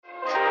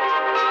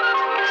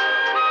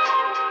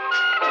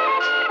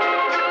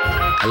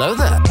Hello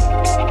there.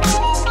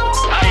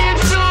 How you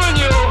doing,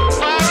 you old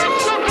fire?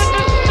 So good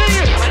to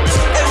see you.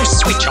 Oh,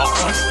 sweet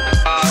chocolate.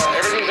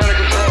 Everything's under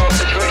control.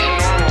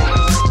 Situation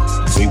normal.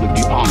 We would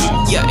be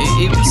honored. Yeah,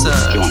 it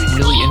was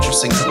really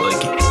interesting to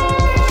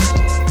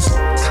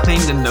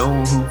kind of know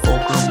who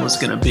Fulcrum was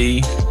going to be,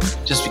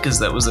 just because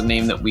that was a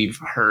name that we've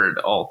heard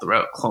all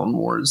throughout Clone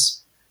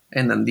Wars.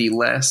 And then the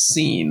last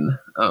scene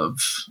of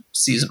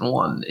season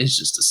 1 is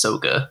just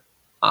Ahsoka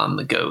on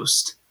the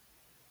Ghost.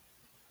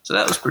 So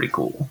that was pretty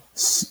cool.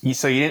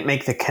 So you didn't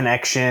make the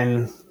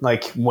connection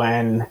like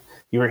when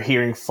you were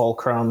hearing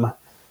Fulcrum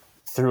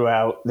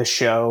throughout the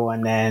show,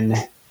 and then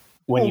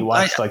when you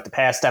watched like the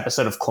past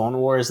episode of Clone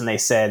Wars and they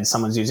said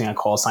someone's using a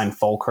call sign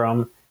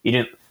Fulcrum, you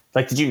didn't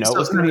like, did you know it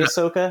was going to be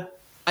Ahsoka?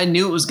 I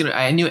knew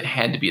it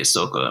had to be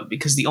Ahsoka,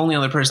 because the only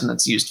other person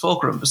that's used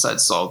Fulcrum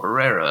besides Saul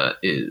Guerrera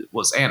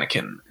was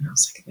Anakin. And I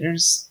was like,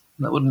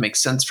 that wouldn't make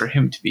sense for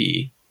him to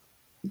be.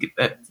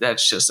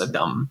 That's just a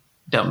dumb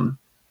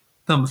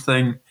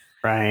thing.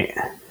 Right.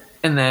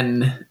 And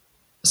then,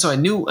 so I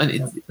knew,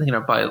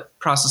 by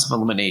process of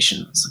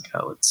elimination, it's like,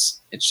 oh,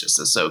 it's just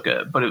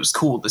Ahsoka. But it was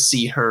cool to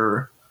see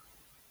her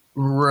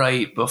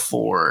right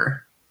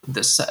before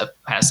this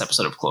past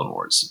episode of Clone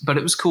Wars. But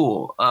it was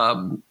cool.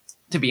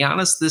 To be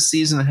honest, this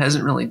season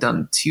hasn't really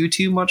done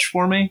too much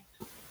for me.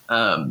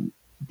 I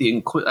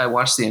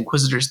watched the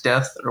Inquisitor's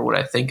death, or what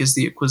I think is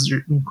the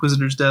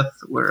Inquisitor's death,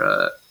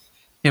 where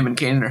him and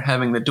Kanan are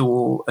having the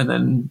duel, and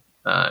then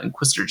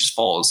Inquisitor just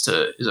falls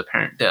to his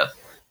apparent death.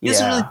 It's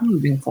really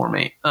moving for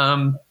me.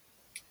 I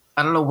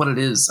don't know what it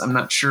is. I'm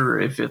not sure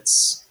if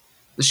it's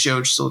the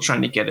show still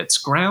trying to get its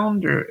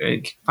ground or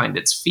find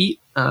its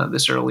feet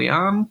this early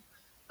on.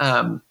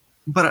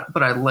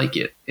 But I like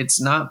it.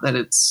 It's not that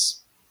it's.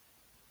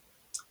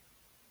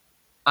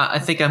 I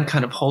think I'm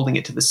kind of holding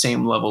it to the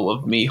same level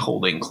of me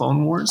holding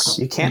Clone Wars.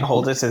 You can't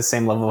hold it to the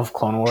same level of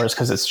Clone Wars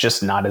because it's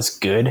just not as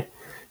good.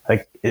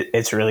 Like,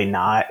 it's really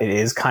not. It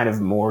is kind of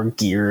more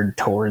geared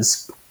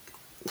towards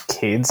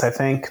kids, I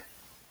think.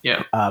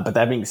 Yeah. But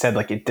that being said,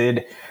 like, it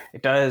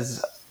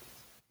does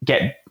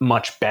get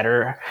much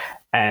better.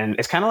 And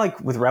it's kind of like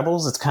with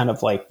Rebels, it's kind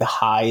of like the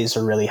highs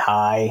are really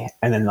high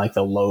and then like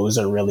the lows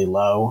are really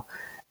low.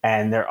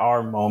 And there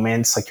are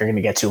moments like you're going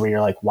to get to where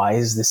you're like, why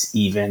did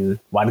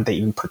they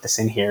even put this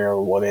in here?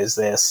 Or what is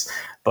this?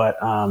 But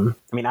I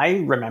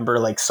remember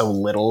like so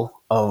little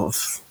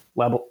of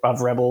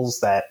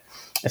Rebels that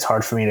it's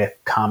hard for me to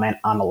comment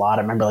on a lot.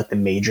 I remember like the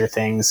major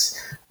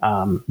things.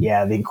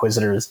 The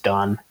Inquisitor is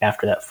done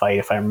after that fight,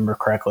 if I remember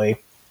correctly.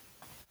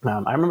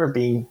 I remember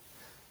being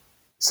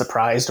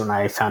surprised when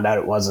I found out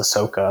it was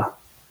Ahsoka.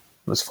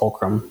 It was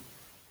Fulcrum.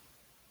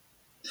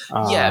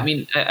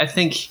 I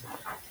think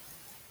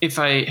if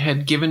I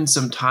had given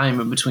some time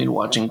in between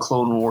watching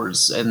Clone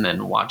Wars and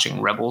then watching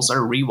Rebels,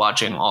 or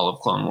rewatching all of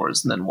Clone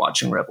Wars and then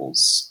watching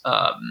Rebels,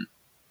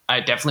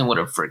 I definitely would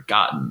have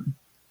forgotten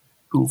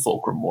who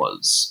Fulcrum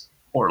was,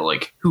 or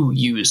like who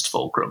used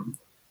Fulcrum,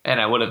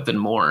 and I would have been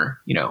more,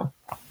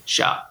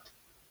 shocked.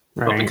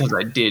 Right. But because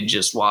I did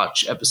just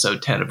watch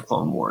episode 10 of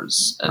Clone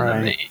Wars,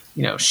 and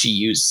then she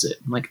uses it,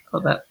 I'm like, oh,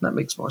 that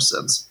makes more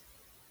sense.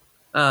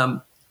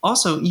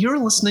 Also, you're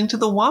listening to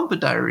the Wampa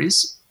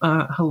Diaries.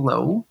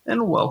 Hello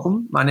and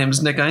welcome. My name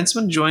is Nick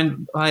Einsman,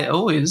 joined by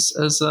always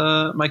as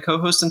my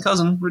co-host and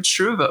cousin, Rich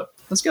Truvo.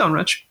 How's it going,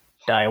 Rich?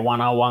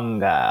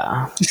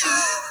 Daiwanawanga.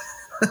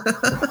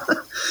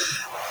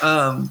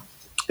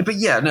 But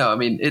yeah, no,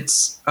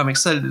 I'm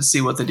excited to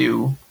see what they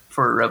do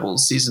for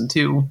Rebels season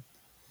 2.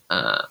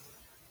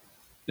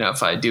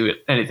 If I do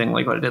anything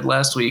like what I did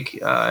last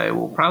week, I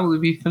will probably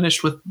be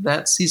finished with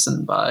that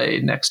season by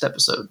next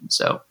episode.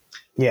 So.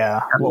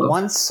 Yeah. Well,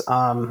 once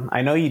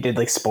I know you did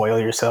like spoil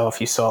yourself.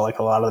 You saw like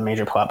a lot of the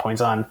major plot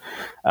points on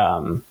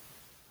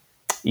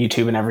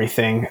YouTube and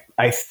everything.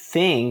 I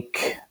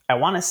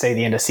want to say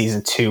the end of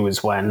season 2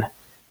 is when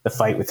the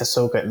fight with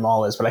Ahsoka and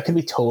Maul is, but I could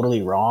be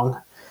totally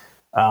wrong.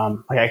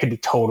 I could be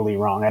totally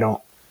wrong. I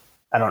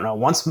don't know.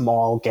 Once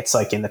Maul gets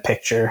like in the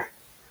picture,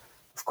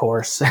 of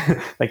course,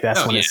 like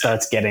that's when it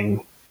starts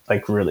getting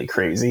like really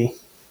crazy.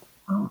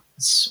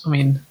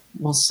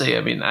 We'll see.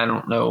 I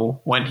don't know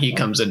when he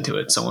comes into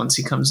it. So once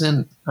he comes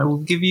in, I will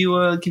give you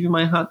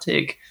my hot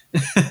take.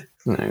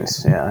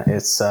 Nice. Yeah.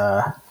 It's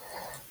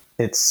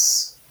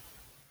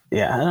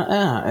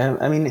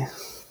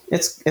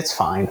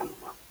fine.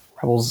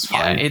 Rebels is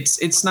fine. Yeah,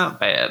 it's not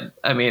bad.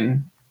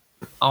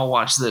 I'll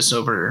watch this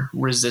over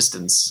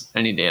Resistance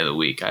any day of the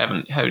week. I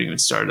haven't even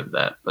started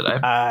that, but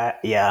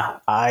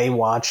I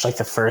watched like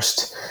the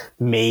first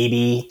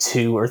maybe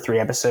 2 or 3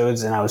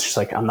 episodes, and I was just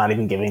like, I'm not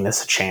even giving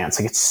this a chance.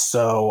 Like, it's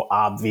so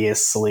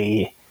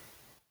obviously,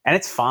 and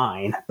it's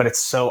fine, but it's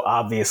so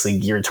obviously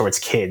geared towards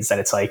kids that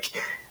it's like,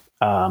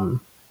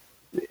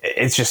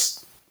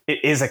 it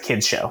is a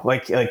kids show.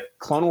 Like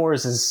Clone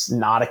Wars is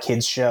not a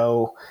kids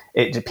show.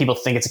 People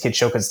think it's a kids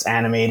show because it's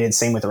animated.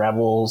 Same with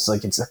Rebels.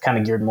 Like, it's kind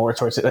of geared more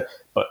towards it.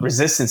 But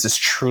Resistance is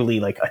truly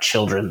like a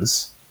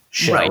children's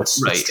show. Right.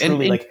 It's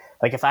truly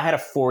like if I had a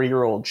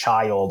 4-year-old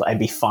child, I'd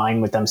be fine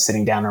with them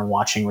sitting down and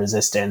watching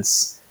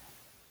Resistance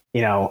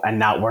and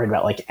not worried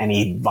about like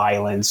any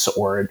violence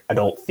or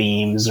adult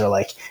themes or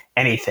like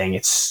anything.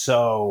 It's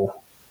so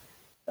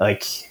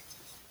like,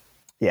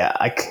 yeah,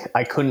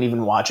 I couldn't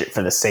even watch it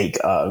for the sake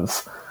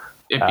of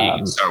it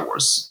being Star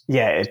Wars.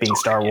 Yeah, it being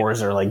Star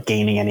Wars or like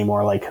gaining any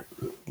more like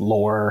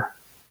lore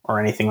or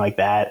anything like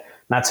that.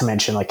 Not to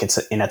mention like it's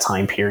in a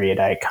time period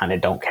I kind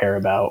of don't care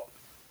about.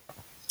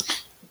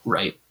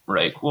 Right.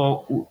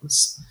 Well,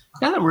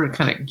 now that we're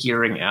kind of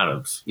gearing out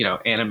of,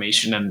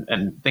 animation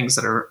and things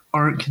that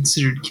aren't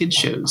considered kid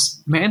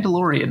shows,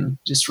 Mandalorian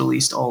just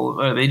released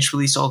they just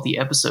released all the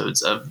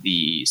episodes of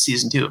the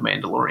season 2 of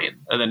Mandalorian,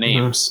 or the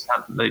names.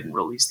 They didn't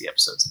release the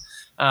episodes,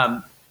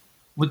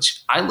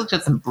 which I looked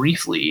at them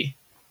briefly.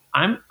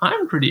 I'm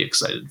pretty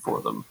excited for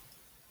them.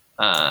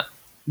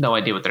 No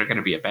idea what they're going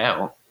to be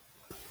about,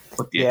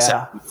 with the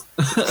exception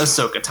of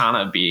Ahsoka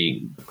Tano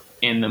being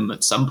in them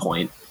at some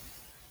point.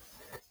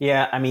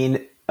 Yeah, I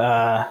mean,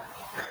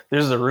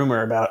 there's a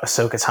rumor about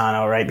Ahsoka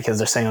Tano, right? Because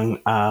they're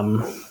saying,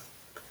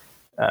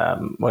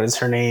 what is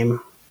her name?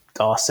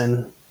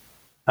 Dawson.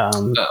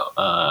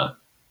 They're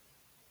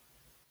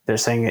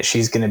saying that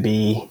she's going to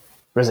be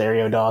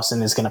Rosario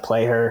Dawson is going to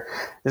play her.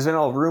 There's been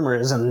all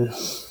rumors and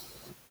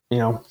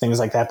things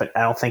like that, but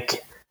I don't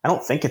think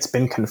it's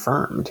been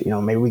confirmed.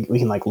 Maybe we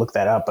can like look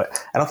that up,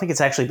 but I don't think it's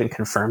actually been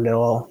confirmed at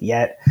all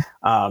yet.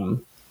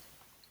 And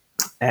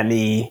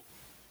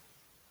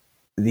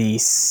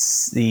these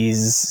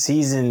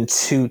season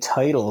 2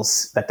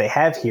 titles that they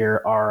have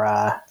here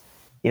are,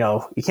 you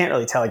can't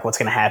really tell like what's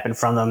going to happen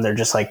from them. They're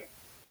just like,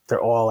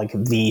 they're all like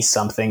the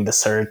something, the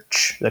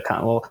search,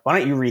 well, why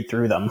don't you read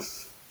through them?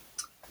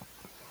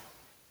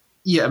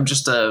 Yeah, I'm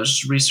just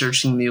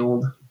researching the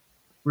old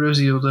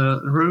Rosario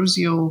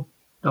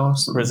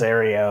Dawson.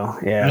 Rosario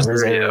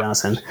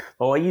Dawson.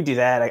 Well, while you do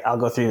that, I'll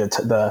go through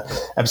the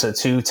episode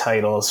 2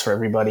 titles for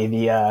everybody.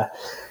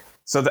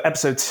 So the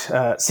episode,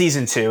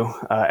 season 2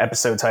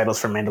 episode titles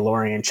for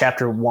Mandalorian: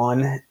 Chapter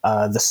 1,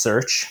 The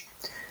Search;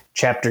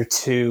 Chapter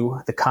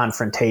 2, The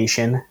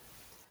Confrontation;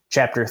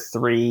 Chapter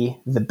 3,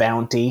 The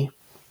Bounty;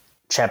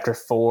 Chapter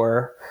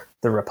 4,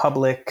 The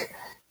Republic;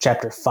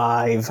 Chapter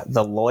 5,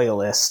 The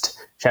Loyalist;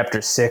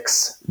 Chapter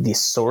 6, The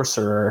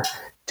Sorcerer;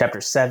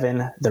 Chapter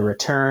 7, The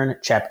Return;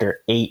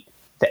 Chapter 8,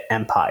 The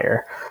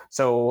Empire.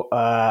 So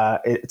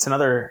it's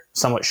another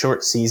somewhat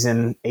short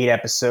season, 8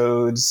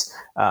 episodes.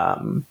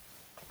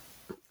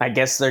 I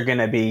guess they're going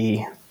to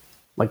be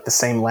like the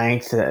same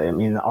length. I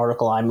mean, the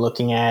article I'm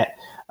looking at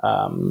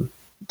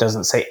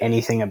doesn't say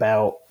anything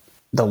about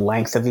the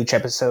length of each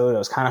episode. I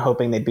was kind of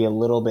hoping they'd be a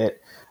little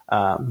bit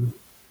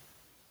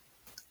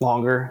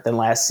longer than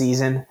last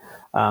season,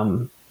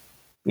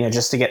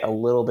 just to get a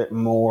little bit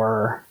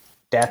more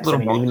depth. I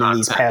mean, even in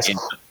these past...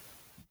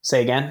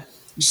 Say again?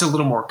 Just a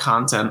little more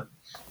content.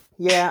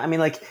 Yeah, I mean,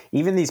 like,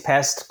 even these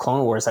past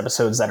Clone Wars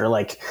episodes that are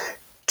like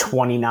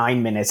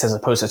 29 minutes as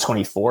opposed to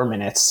 24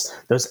 minutes,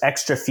 those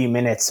extra few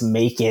minutes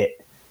make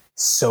it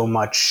so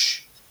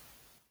much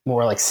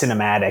more like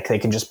cinematic. They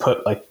can just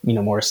put like,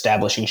 more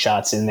establishing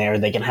shots in there.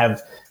 They can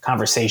have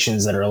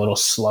conversations that are a little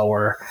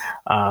slower.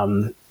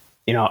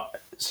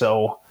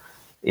 So,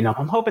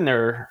 I'm hoping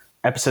their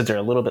episodes are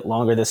a little bit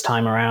longer this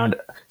time around.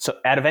 So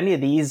out of any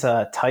of these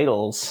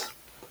titles,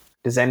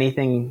 does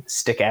anything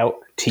stick out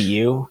to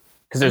you?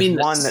 Because there's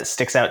one that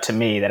sticks out to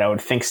me that I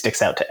would think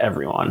sticks out to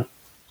everyone.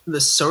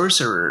 The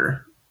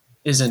Sorcerer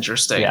is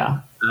interesting.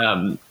 Yeah.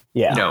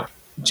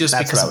 Just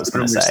that's because what I was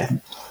going to say.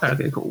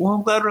 Okay, cool. Well,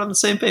 I'm glad we're on the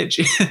same page.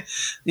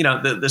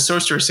 The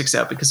Sorcerer sticks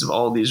out because of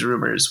all these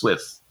rumors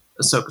with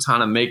Ahsoka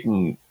Tano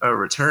making a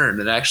return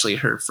and actually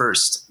her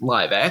first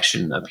live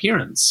action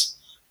appearance.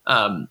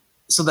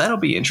 So that'll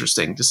be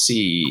interesting to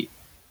see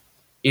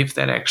if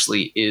that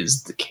actually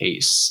is the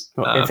case.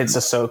 Well, if it's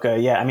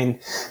Ahsoka, yeah. I mean,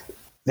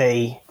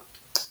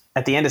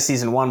 at the end of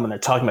season 1, when they're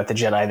talking about the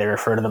Jedi, they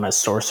refer to them as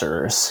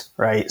sorcerers,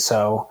 right?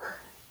 So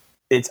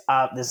it's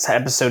this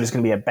episode is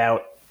going to be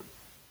about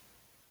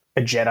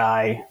a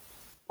Jedi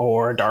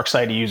or a dark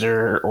side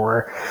user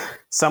or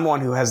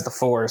someone who has the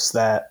Force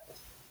that,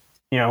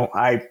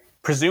 I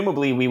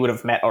presumably we would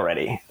have met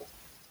already.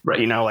 Right.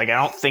 I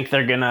don't think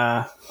they're going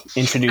to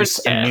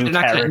introduce a new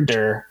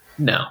character.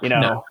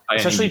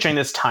 Especially during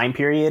this time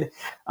period.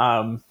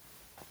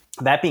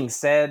 That being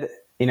said,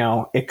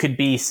 it could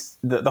be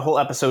the whole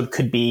episode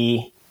could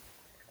be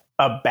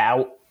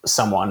about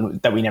someone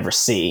that we never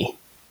see,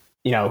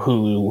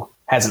 who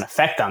has an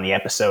effect on the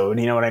episode.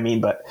 You know what I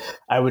mean? But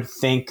I would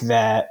think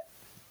that,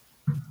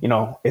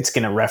 it's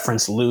going to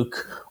reference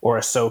Luke or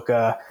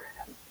Ahsoka.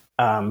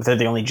 They're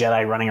the only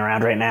Jedi running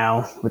around right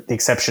now, with the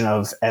exception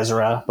of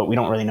Ezra, but we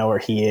don't really know where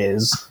he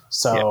is.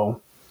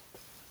 So,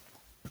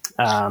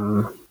 I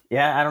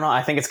don't know.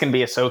 I think it's going to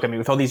be Ahsoka. I mean,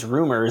 with all these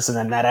rumors and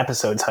then that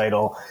episode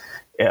title,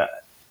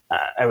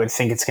 I would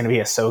think it's going to be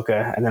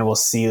Ahsoka, and then we'll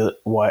see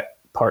what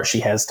part she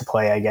has to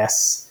play, I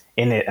guess,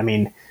 in it. I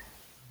mean,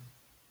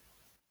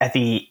 I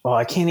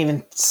can't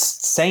even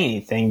say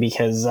anything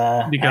because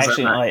I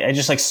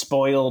just like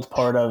spoiled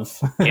part of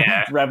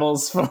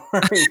Rebels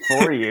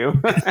for you.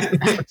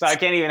 So I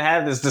can't even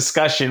have this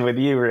discussion with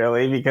you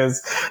really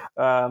because,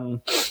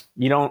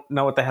 You don't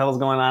know what the hell is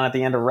going on at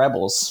the end of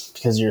Rebels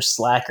because you're a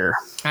slacker.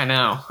 I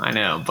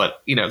know.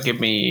 But, give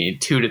me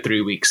 2 to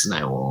 3 weeks and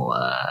I will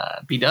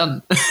be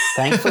done.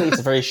 Thankfully, it's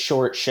a very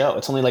short show.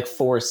 It's only like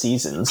 4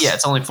 seasons. Yeah,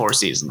 it's only 4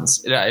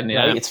 seasons. Right?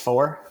 It's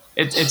 4?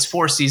 It's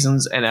 4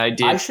 seasons, and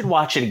I should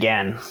watch it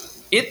again.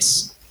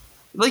 It's,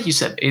 like you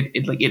said,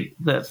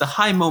 the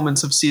high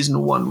moments of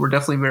season 1 were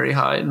definitely very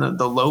high, and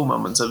the low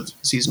moments of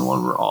season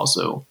 1 were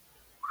also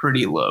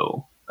pretty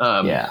low.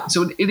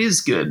 So it is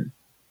good.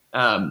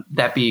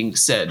 That being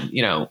said,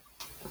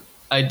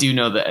 I do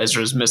know that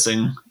Ezra's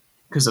missing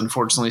because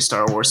unfortunately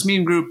Star Wars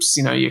meme groups,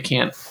 you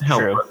can't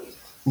help but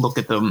look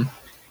at them.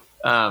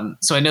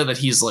 So I know that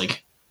he's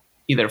like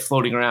either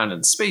floating around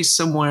in space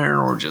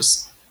somewhere or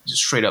just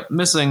straight up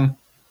missing.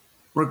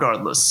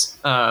 Regardless,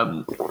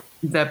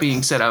 that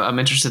being said, I'm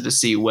interested to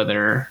see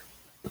whether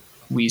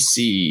we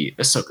see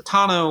Ahsoka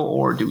Tano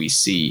or do we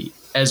see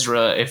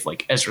Ezra, if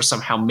like Ezra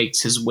somehow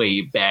makes his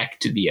way back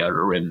to the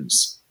Outer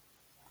Rims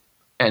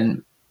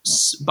and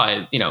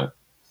by,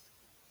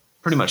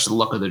 pretty much the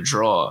luck of the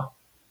draw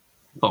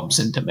bumps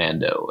into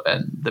Mando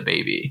and the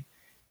baby.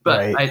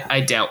 But right.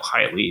 I doubt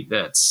highly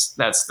that's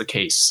the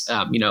case.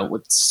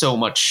 With so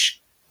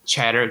much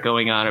chatter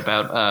going on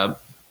about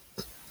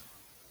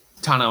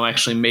Tano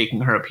actually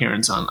making her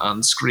appearance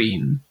on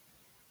screen,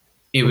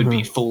 it would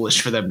be foolish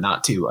for them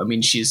not to. I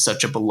mean, she's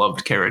such a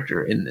beloved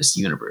character in this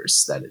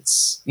universe that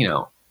it's,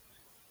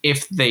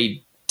 if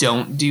they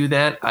don't do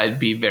that, I'd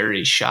be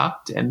very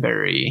shocked and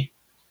very,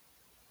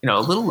 a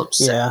little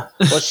upset. Yeah.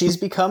 Well, she's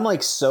become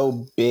like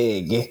so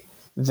big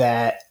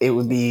that it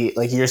would be,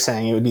 like you're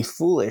saying, it would be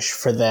foolish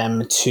for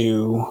them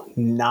to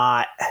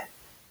not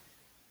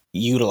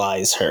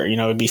utilize her.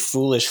 It would be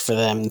foolish for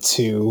them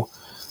to,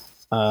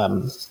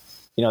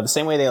 the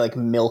same way they like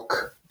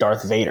milk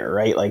Darth Vader,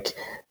 right? Like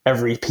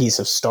every piece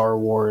of Star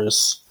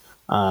Wars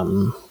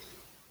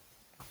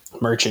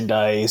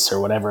merchandise or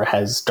whatever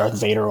has Darth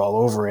Vader all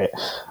over it.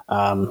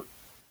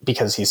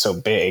 Because he's so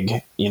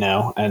big,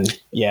 and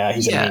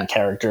he's a main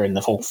character in the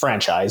whole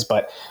franchise,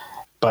 but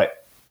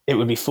it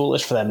would be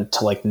foolish for them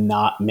to like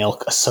not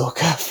milk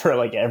Ahsoka for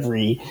like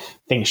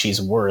everything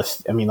she's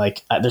worth. I mean,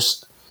 like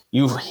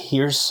you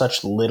hear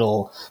such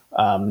little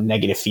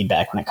negative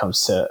feedback when it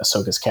comes to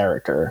Ahsoka's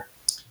character.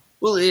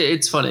 Well,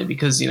 it's funny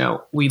because,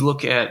 we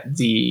look at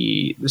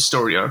the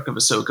story arc of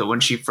Ahsoka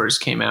when she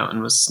first came out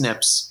and was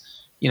Snips,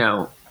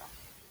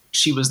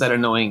 she was that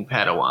annoying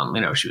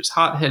Padawan. She was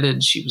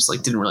hot-headed. She was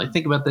like, didn't really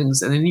think about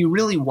things. And then you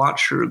really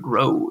watch her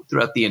grow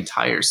throughout the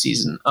entire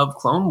season of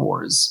Clone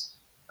Wars.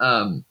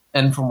 And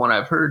from what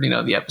I've heard,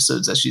 the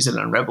episodes that she's in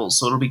on Rebels.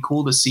 So it'll be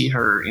cool to see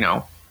her,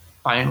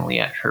 finally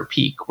at her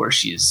peak where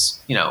she's,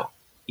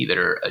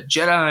 either a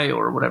Jedi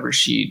or whatever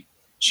she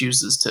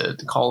chooses to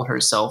call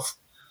herself.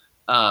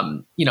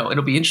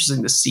 It'll be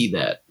interesting to see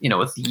that,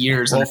 with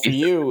years. Well, for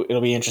you,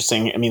 it'll be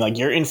interesting. I mean, like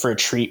you're in for a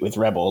treat with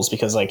Rebels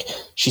because like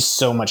she's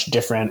so much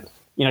different.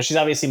 She's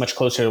obviously much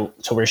closer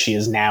to where she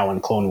is now in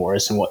Clone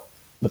Wars and what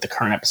the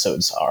current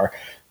episodes are,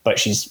 but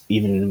she's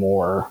even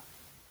more,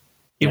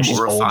 she's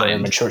older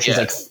and mature. She's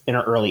like in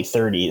her early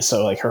 30s.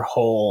 So like her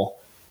whole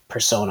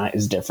persona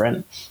is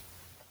different.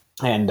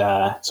 And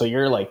so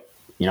you're like,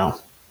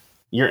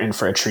 you're in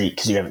for a treat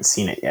because you haven't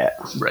seen it yet.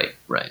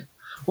 Right.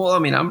 Well, I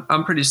mean,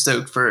 I'm pretty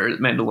stoked for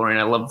Mandalorian.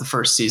 I love the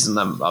first season.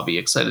 I'll be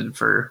excited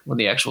for when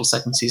the actual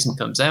second season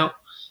comes out.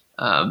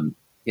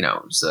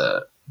 It's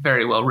a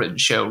very well written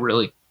show,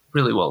 really,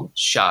 really well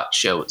shot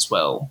show as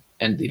well.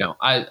 And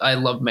I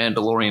love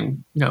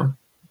Mandalorian.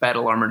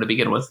 Battle armor to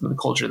begin with, and the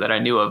culture that I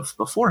knew of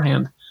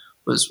beforehand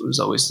was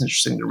always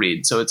interesting to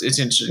read. So it's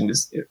interesting.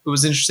 It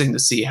was interesting to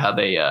see how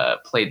they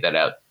played that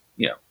out.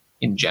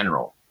 In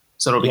general.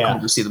 So it'll be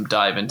cool to see them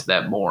dive into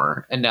that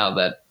more. And now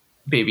that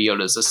Baby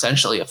Yoda is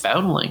essentially a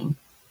foundling,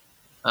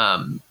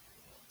 and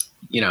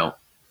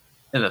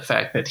the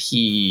fact that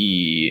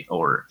he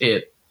or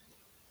it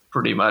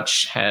pretty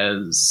much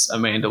has a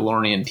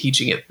Mandalorian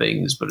teaching it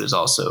things, but is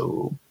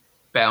also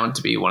bound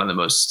to be one of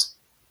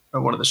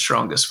the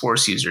strongest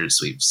Force users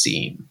we've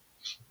seen,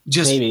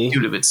 just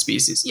due to its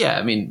species. Yeah,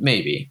 I mean,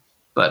 maybe,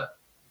 but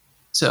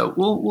so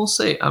we'll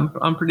see.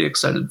 I'm pretty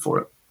excited for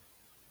it.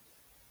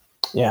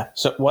 Yeah.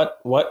 So what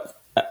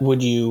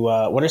would you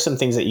what are some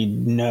things that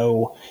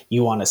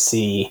you want to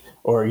see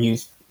or you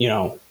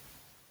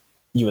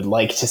would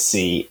like to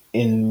see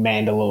in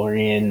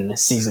Mandalorian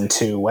season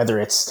 2, whether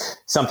it's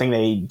something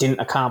they didn't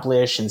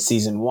accomplish in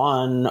season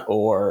 1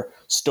 or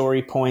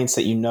story points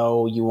that you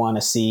want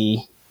to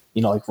see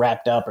like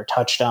wrapped up or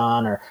touched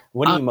on, or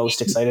what are you most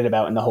excited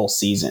about in the whole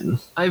season?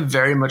 I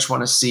very much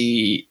want to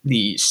see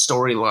the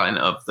storyline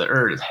of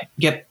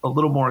get a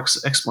little more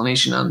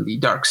explanation on the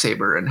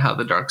Darksaber and how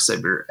the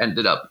Darksaber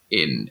ended up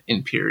in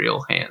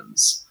Imperial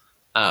hands.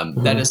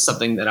 That is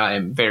something that I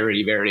am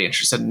very, very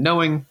interested in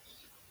knowing.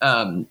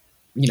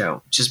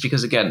 Just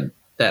because again,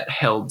 that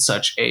held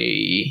such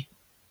a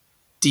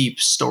deep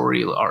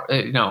story arc,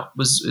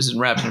 was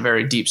enwrapped in a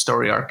very deep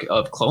story arc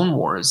of Clone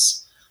Wars.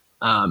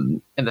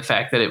 And the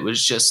fact that it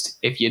was just,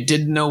 if you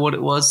didn't know what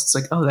it was, it's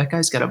like, oh, that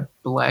guy's got a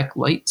black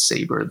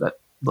lightsaber that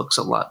looks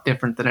a lot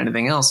different than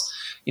anything else.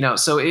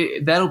 So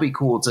that'll be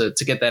cool to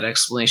get that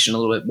explanation a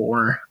little bit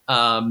more.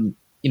 I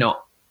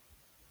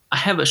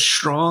have a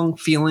strong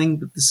feeling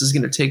that this is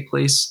going to take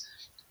place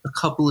a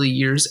couple of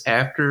years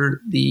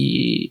after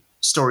the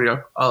story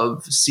arc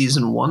of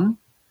season 1.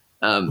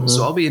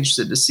 So I'll be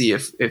interested to see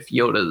if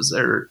Yoda's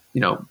or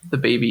the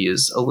baby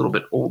is a little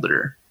bit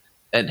older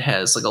and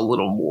has like a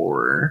little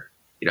more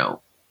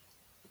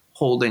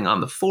holding on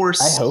the Force.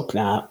 I hope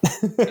not.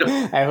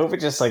 I hope it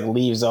just like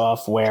leaves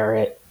off where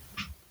it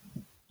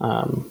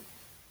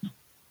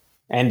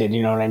ended.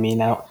 You know what I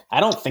mean? I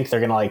don't think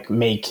they're gonna like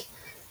make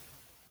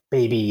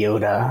Baby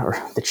Yoda or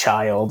the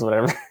child,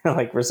 whatever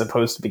like we're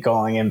supposed to be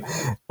calling him,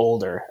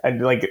 older.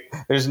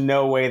 There's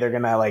no way they're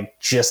gonna like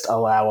just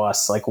allow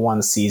us like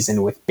one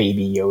season with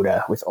Baby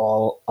Yoda with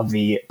all of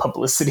the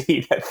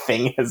publicity that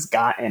thing has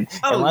gotten.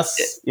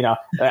 Unless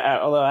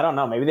although I don't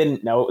know, maybe they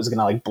didn't know it was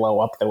gonna like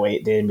blow up the way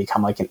it did and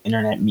become like an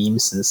internet meme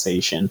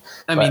sensation.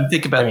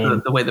 Think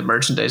about the way the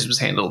merchandise was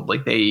handled.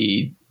 Like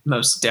they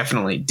most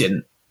definitely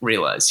didn't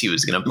realize he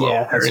was going to blow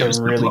up. Yeah, that's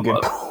a really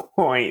good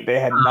point. They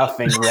had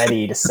nothing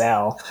ready to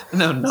sell.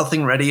 No,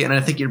 nothing ready. And I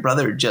think your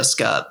brother just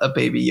got a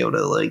Baby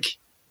Yoda like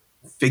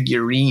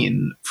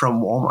figurine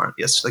from Walmart.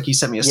 Yes, like he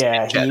sent me a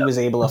Snapchat. He was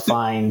able to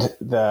find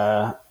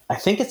I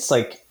think it's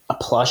like a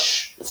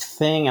plush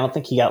thing. I don't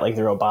think he got like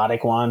the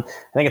robotic one.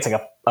 I think it's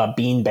like a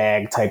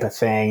beanbag type of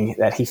thing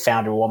that he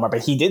found at Walmart.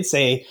 But he did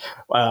say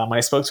when I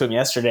spoke to him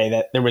yesterday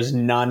that there was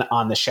none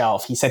on the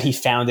shelf. He said he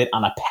found it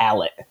on a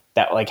pallet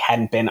that like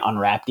hadn't been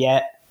unwrapped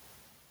yet.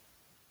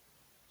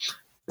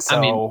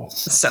 So,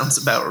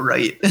 sounds about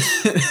right.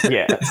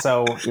 Yeah.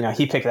 So,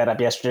 he picked that up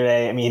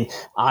yesterday. I mean,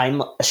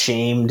 I'm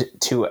ashamed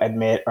to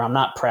admit, or I'm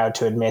not proud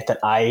to admit that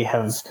I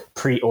have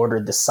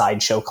pre-ordered the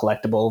Sideshow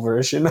collectible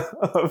version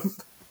of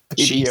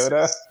Baby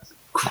Yoda.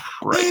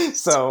 Right.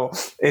 So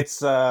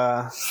it's,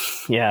 Baby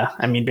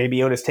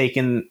Yoda's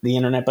taken the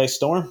internet by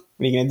storm.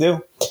 What are you going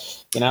to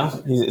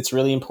do? It's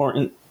really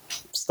important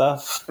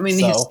stuff.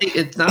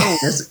 It's not only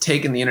has it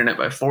taken the internet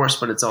by force,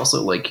 but it's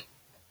also like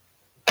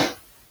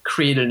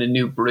created a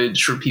new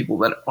bridge for people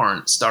that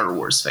aren't Star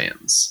Wars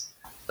fans.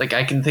 Like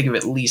I can think of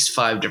at least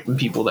 5 different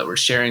people that were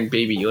sharing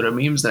Baby Yoda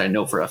memes that I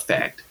know for a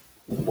fact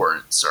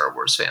weren't Star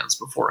Wars fans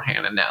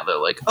beforehand, and now they're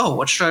like, "Oh,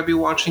 what should I be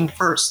watching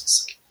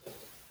first?"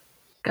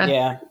 God,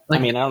 yeah, I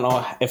don't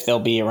know if they'll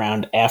be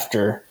around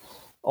after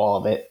all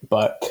of it,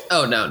 but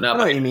no, I know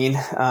what you mean.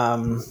 I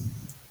don't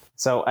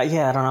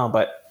know,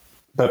 but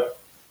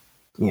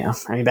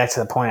back to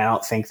the point. I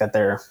don't think that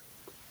they're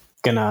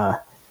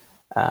gonna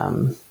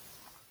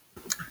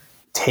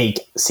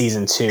take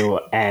season 2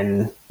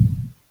 and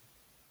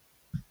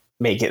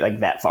make it like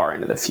that far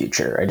into the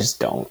future. I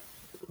just don't,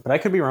 but I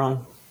could be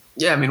wrong.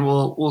 Yeah,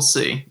 we'll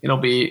see. It'll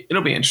be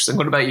interesting.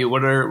 What about you?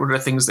 What are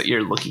things that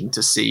you're looking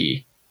to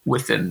see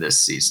within this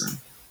season?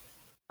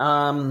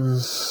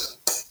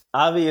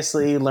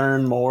 Obviously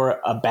learn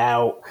more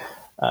about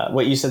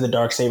what you said, the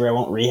Darksaber. I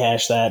won't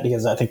rehash that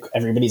because I think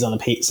everybody's on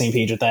the same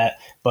page with that,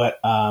 but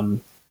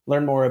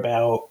learn more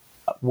about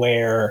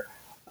where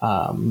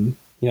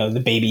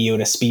the Baby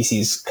Yoda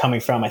species coming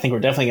from. I think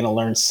we're definitely going to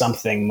learn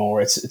something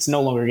more. It's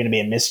no longer going to be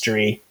a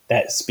mystery,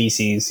 that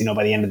species,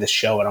 by the end of the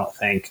show, I don't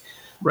think.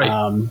 Right.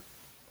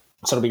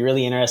 So it'll be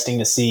really interesting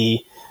to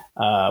see,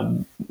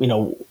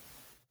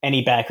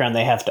 any background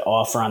they have to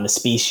offer on the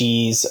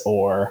species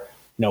or,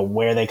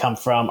 where they come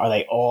from. Are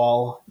they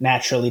all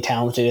naturally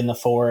talented in the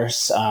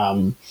Force?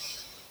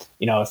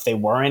 If they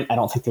weren't, I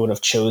don't think they would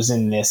have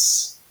chosen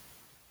this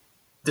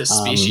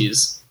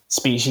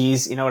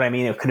species, you know what I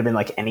mean? It could have been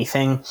like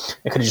anything.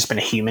 It could have just been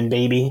a human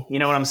baby. You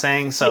know what I'm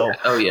saying? So,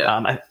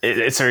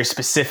 it's very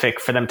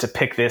specific for them to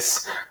pick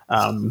this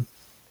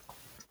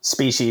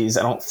species.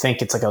 I don't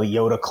think it's like a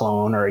Yoda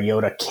clone or a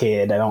Yoda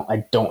kid.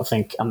 I don't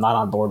think I'm not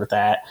on board with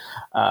that.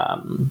 I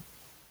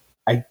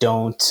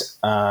don't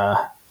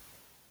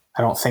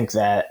think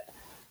that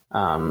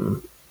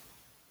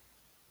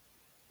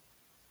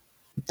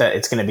that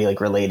it's going to be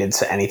like related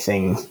to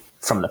anything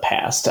from the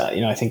past.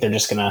 I think they're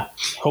just going to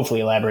hopefully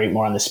elaborate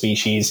more on the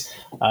species.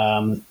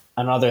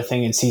 Another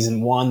thing in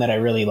season 1 that I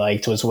really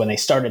liked was when they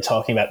started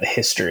talking about the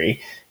history,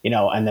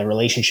 and the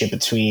relationship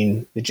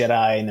between the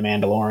Jedi and the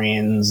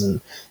Mandalorians and,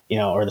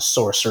 or the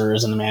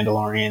sorcerers and the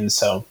Mandalorians.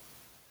 So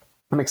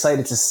I'm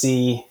excited to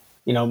see,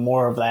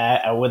 more of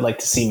that. I would like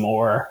to see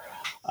more,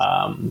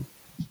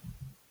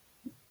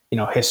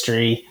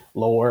 history,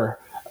 lore.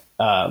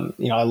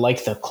 I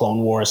like the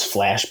Clone Wars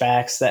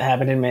flashbacks that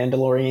happened in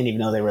Mandalorian, even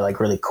though they were like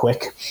really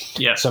quick.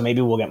 Yeah. So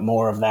maybe we'll get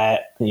more of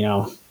that,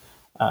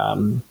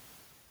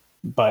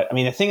 but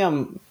the thing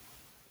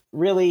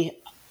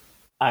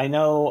I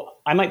know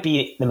I might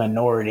be the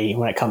minority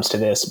when it comes to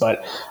this,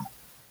 but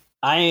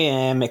I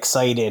am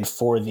excited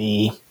for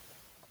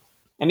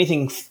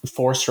anything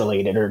Force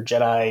related or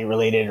Jedi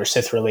related or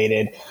Sith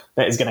related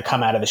that is going to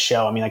come out of the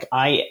show.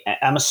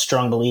 I'm a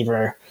strong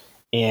believer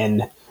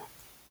in,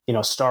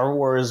 Star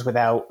Wars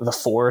without the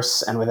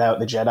Force and without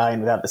the Jedi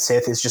and without the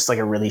Sith is just like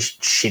a really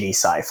shitty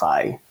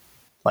sci-fi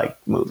like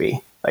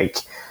movie. Like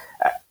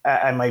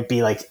I might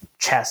be like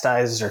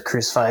chastised or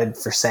crucified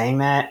for saying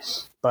that,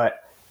 but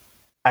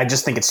I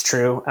just think it's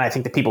true. And I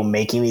think the people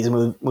making these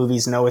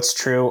movies know it's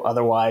true.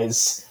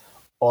 Otherwise,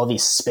 all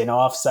these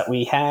spin-offs that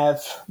we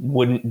have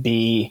wouldn't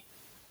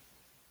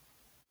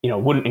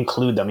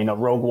include them.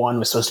 Rogue One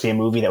was supposed to be a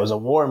movie that was a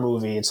war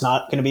movie. It's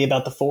not going to be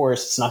about the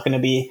Force. It's not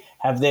going to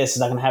have this. It's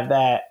not going to have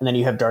that. And then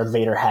you have Darth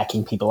Vader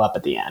hacking people up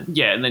at the end.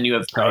 Yeah, and then you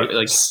have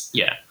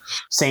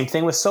Same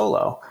thing with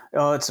Solo.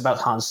 Oh, it's about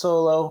Han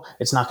Solo.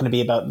 It's not going to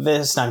be about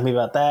this. It's not going to be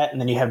about that. And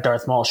then you have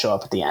Darth Maul show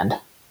up at the end.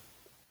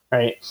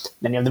 Right?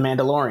 Then you have the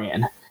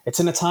Mandalorian. It's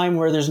in a time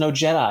where there's no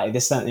Jedi.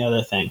 This, that, and the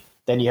other thing.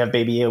 Then you have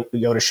Baby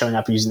Yoda showing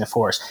up using the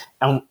Force.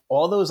 And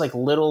all those like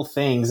little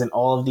things in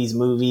all of these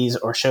movies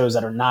or shows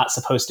that are not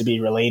supposed to be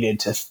related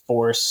to the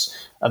Force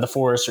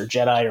or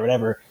Jedi or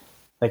whatever,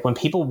 like when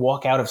people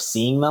walk out of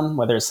seeing them,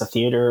 whether it's the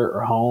theater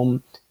or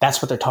home,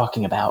 that's what they're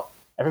talking about.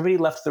 Everybody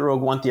left the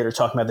Rogue One theater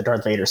talking about the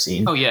Darth Vader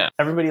scene. Oh, yeah.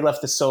 Everybody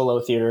left the Solo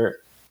theater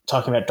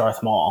talking about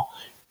Darth Maul.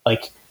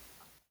 Like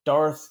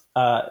Star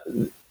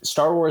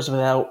Wars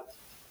without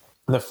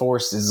the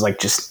Force is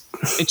like it's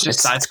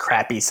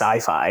crappy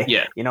sci-fi.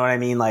 Yeah. You know what I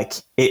mean? Like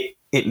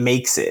it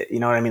makes it, you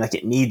know what I mean? Like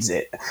it needs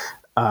it.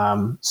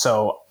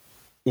 So,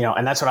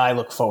 and that's what I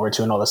look forward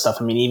to and all this stuff.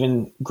 I mean,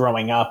 even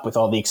growing up with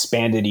all the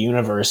expanded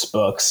universe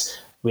books,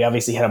 we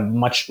obviously had a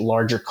much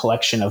larger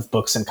collection of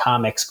books and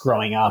comics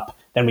growing up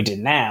than we did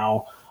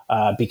now,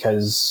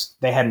 because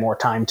they had more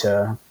time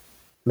to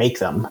make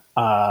them.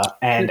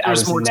 And I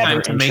was more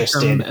never time to interested.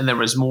 Make them, and there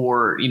was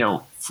more,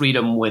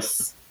 freedom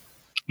with.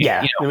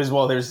 Yeah,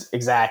 there's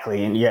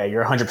exactly. And yeah,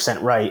 you're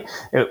 100% right.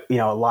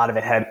 A lot of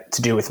it had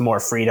to do with more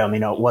freedom.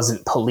 It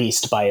wasn't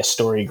policed by a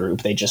story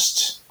group. They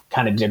just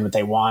kind of did what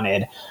they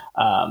wanted.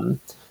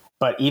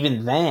 But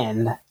even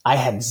then, I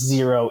had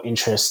zero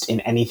interest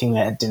in anything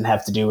that didn't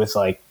have to do with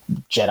like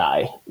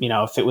Jedi.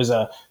 If it was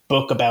a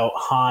book about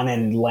Han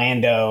and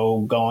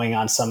Lando going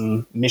on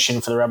some mission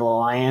for the Rebel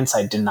Alliance,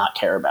 I did not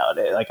care about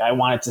it. Like I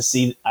wanted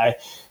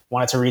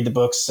to read the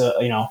books,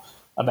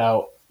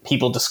 about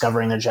people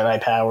discovering their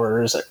Jedi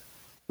powers.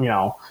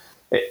 I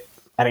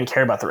didn't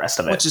care about the rest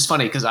of it. Which is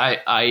funny because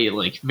I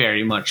like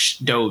very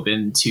much dove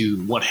into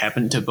what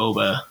happened to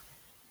Boba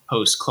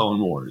post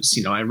Clone Wars.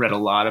 I read a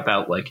lot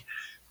about like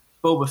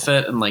Boba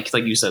Fett, and like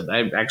you said,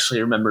 I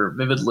actually remember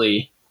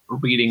vividly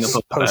reading a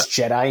book post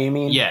Jedi. You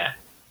mean? Yeah,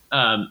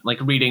 like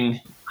reading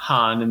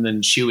Han and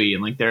then Chewie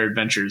and like their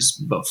adventures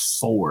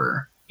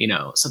before.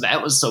 So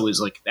that was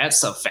always like that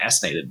stuff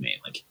fascinated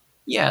me. Like,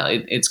 yeah,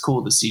 it's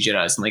cool to see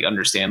Jedis and like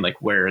understand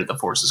like where the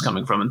Force is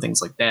coming from and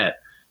things like that.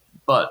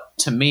 But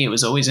to me, it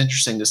was always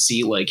interesting to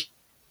see like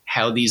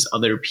how these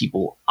other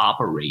people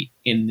operate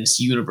in this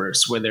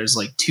universe where there's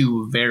like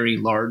two very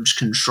large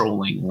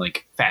controlling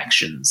like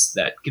factions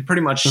that could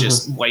pretty much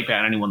just wipe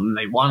out anyone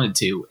they wanted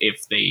to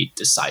if they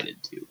decided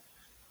to,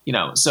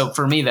 So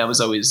for me, it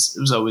was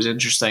always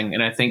interesting.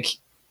 And I think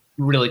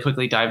really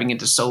quickly diving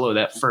into Solo,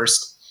 that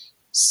first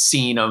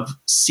scene of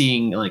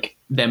seeing like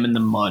them in the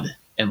mud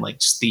and like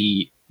just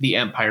the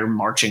Empire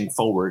marching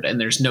forward and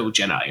there's no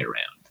Jedi around.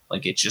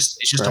 Like it's just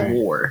right. A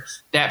war.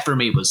 That for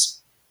me was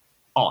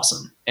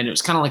awesome. And it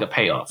was kind of like a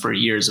payoff for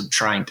years of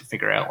trying to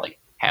figure out like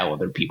how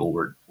other people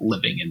were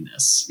living in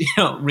this,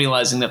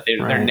 realizing that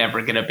they're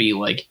never going to be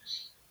like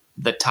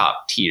the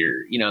top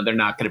tier, they're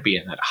not going to be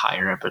in that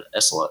higher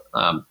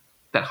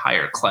that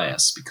higher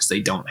class because they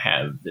don't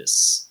have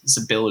this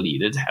ability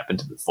to tap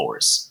into the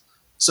Force.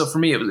 So for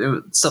me, it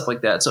was stuff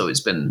like that's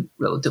always been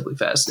relatively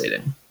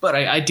fascinating. But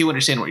I do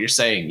understand what you're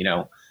saying,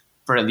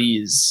 for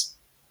these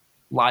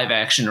live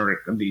action or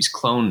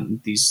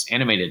these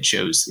animated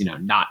shows,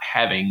 not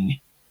having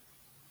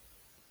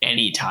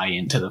any tie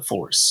into the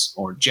Force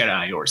or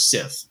Jedi or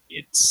Sith,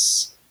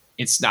 it's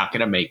not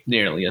going to make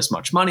nearly as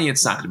much money.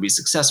 It's not going to be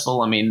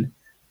successful. I mean,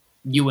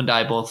 you and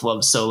I both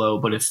love Solo,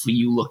 but if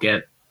you look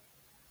at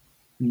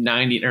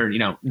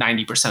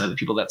 90% of the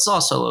people that saw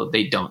Solo,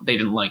 they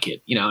didn't like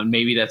it, and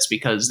maybe that's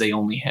because they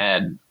only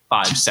had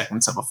 5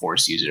 seconds of a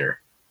Force user.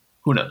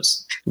 Who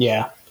knows?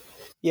 Yeah.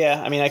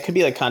 I mean, I could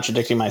be like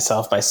contradicting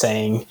myself by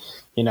saying,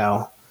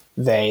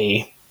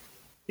 they,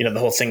 the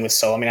whole thing with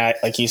Solo. I mean,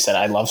 like you said,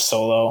 I love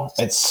Solo.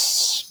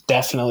 It's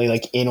definitely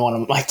like in one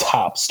of my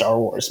top Star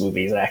Wars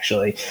movies,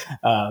 actually.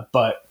 And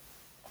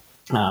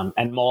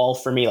Maul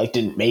for me, like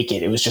didn't make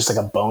it. It was just like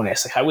a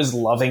bonus. Like I was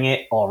loving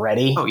it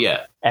already. Oh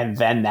yeah. And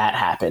then that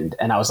happened.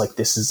 And I was like,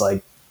 this is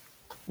like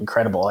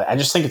incredible. I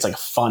just think it's like a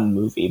fun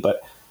movie,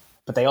 but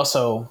they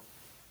also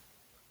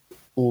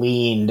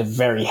leaned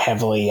very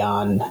heavily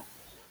on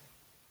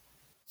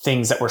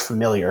things that were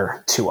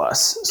familiar to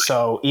us.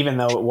 So even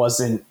though it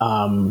wasn't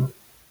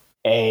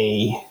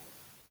a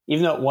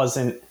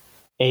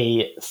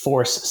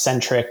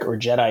Force-centric or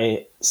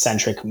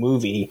Jedi-centric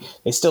movie,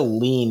 they still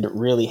leaned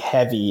really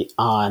heavy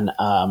on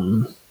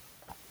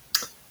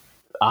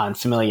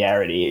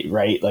familiarity,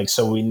 right? Like,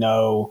 so we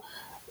know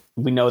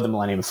the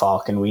Millennium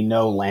Falcon, we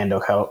know Lando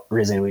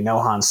Calrissian, we know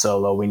Han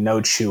Solo, we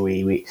know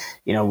Chewie,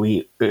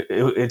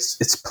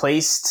 it's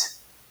placed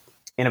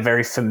in a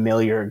very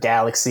familiar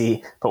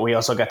galaxy, but we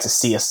also got to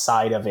see a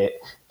side of it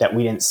that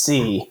we didn't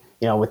see,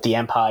 with the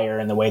Empire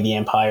and the way the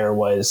Empire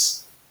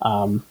was,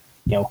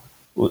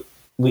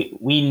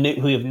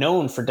 we have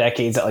known for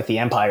decades that like the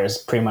Empire is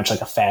pretty much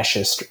like a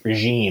fascist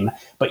regime,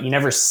 but you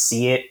never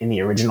see it in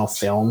the original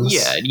films.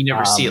 Yeah, you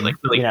never see it like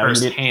really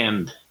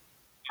firsthand.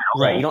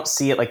 Right, you don't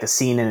see it like the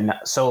scene in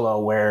Solo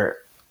where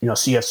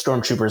so you have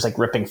stormtroopers like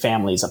ripping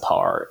families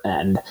apart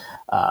and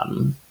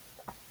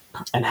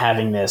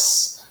having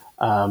this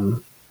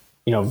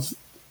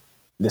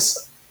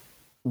this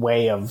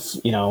way of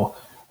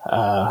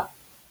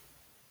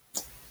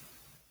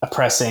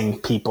oppressing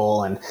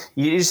people, and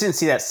you just didn't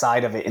see that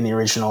side of it in the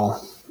original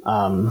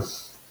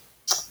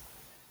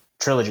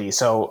trilogy.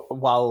 So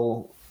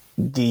while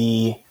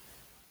the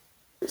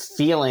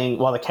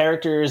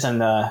characters and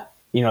the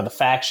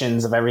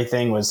factions of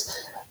everything was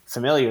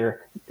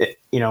familiar,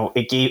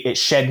 it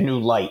shed new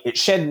light. It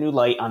shed new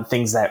light on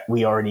things that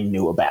we already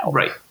knew about.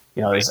 Right.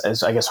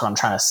 Is I guess what I'm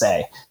trying to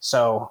say.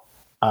 So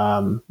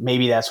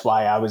maybe that's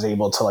why I was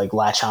able to like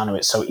latch onto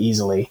it so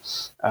easily.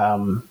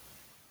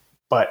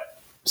 But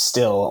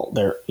still,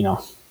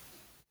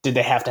 did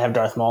they have to have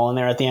Darth Maul in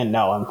there at the end?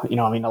 No.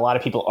 A lot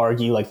of people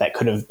argue like that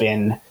could have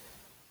been,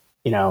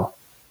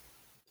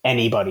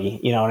 anybody.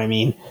 You know what I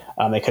mean?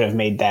 They could have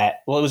made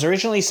that. Well, it was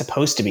originally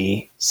supposed to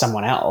be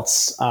someone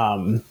else.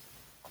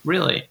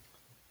 Really?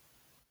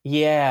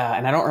 Yeah,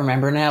 and I don't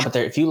remember now, but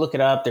if you look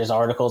it up, there's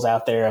articles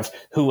out there of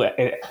who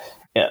it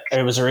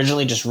was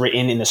originally just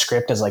written in the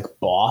script as like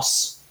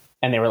boss,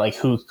 and they were like,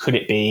 who could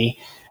it be?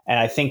 And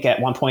I think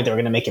at one point they were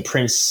going to make it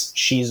Prince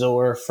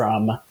Shizor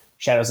from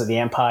Shadows of the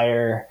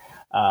Empire.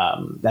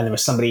 Then there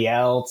was somebody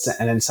else,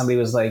 and then somebody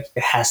was like,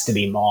 it has to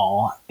be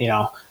Maul,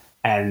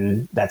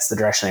 and that's the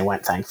direction they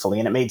went, thankfully.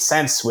 And it made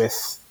sense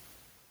with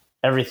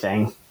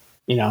everything,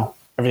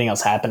 everything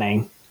else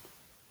happening.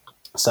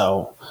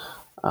 So,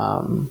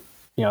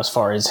 as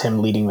far as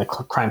him leading the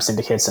crime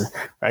syndicates, and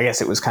I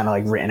guess it was kind of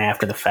like written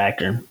after the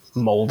fact or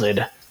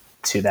molded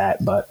to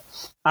that, but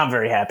I'm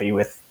very happy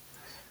with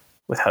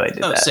how they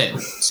did that.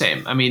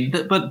 Same. I mean,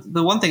 but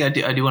the one thing I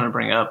do want to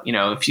bring up,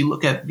 if you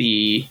look at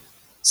the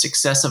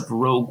success of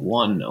Rogue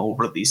One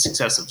over the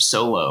success of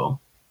Solo,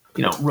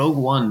 Rogue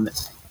One,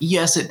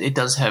 yes, it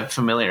does have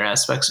familiar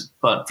aspects,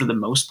 but for the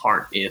most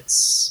part,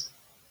 it's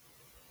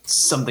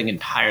something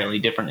entirely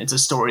different. It's a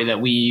story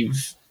that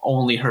we've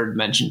only heard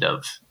mentioned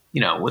of,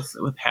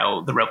 with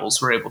how the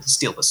rebels were able to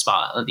steal the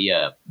spot,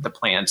 the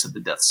plans of the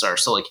Death Star.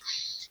 So like,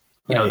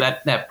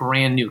 that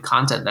brand new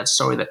content, that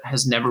story that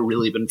has never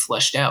really been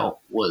fleshed out,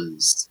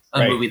 was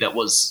a movie that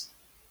was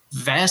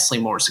vastly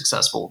more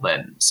successful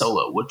than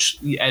Solo, which,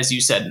 as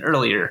you said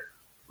earlier,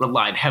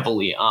 relied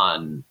heavily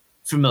on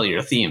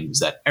familiar themes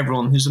that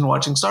everyone who's been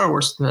watching Star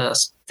Wars the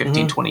past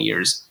 15, 20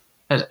 years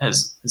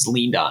has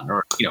leaned on,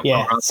 or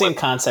same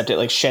concept. It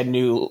like shed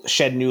new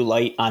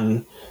light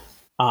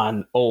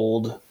on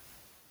old,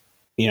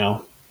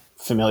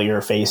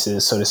 familiar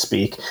faces, so to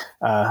speak.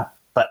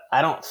 But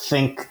I don't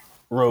think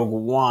Rogue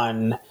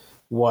One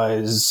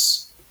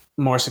was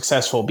more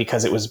successful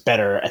because it was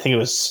better. I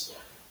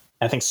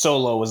think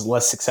Solo was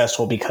less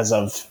successful because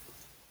of,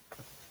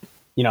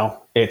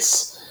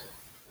 it's,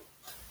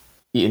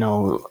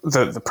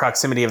 the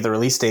proximity of the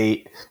release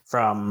date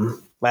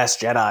from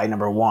Last Jedi,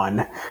 number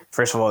one.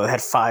 First of all, it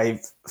had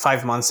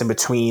five months in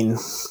between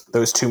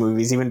those two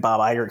movies. Even Bob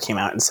Iger came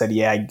out and said,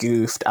 yeah, I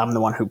goofed. I'm the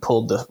one who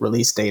pulled the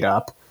release date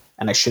up,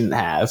 and I shouldn't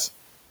have.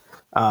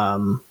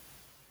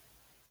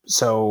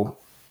 So,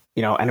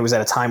 and it was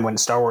at a time when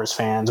Star Wars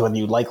fans, whether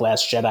you like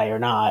Last Jedi or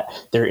not,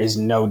 there is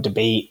no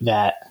debate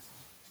that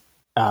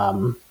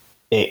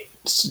it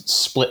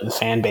split the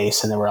fan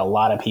base, and there were a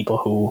lot of people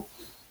who,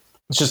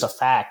 it's just a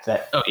fact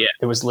that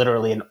it was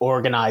literally an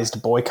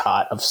organized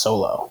boycott of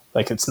Solo.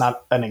 Like, it's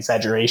not an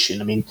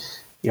exaggeration. I mean,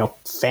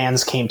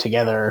 fans came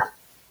together,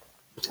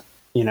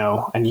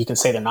 and you can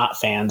say they're not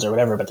fans or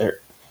whatever, but they're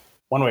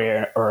one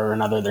way or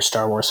another, they're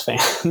Star Wars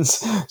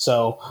fans.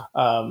 So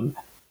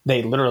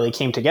they literally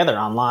came together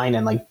online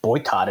and like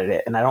boycotted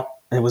it. And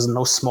it was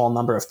no small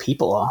number of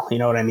people, you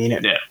know what I mean?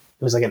 It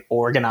was like an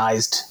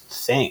organized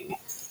thing,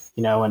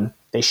 and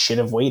they should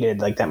have waited,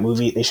 like that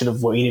movie, they should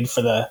have waited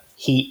for the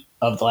heat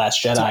of The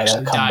Last Jedi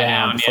to come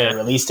down before they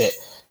released it.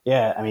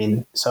 Yeah, I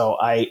mean, so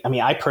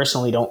I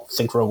personally don't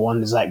think Rogue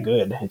One is that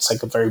good. It's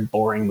like a very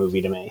boring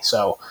movie to me.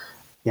 So,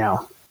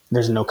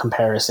 there's no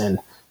comparison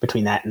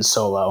between that and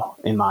Solo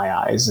in my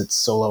eyes. It's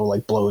Solo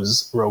like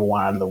blows Rogue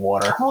One out of the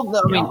water.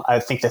 Well, I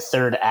think the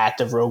third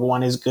act of Rogue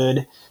One is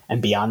good,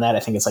 and beyond that,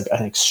 I think it's like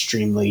an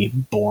extremely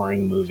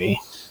boring movie.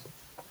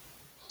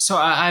 So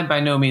I by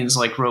no means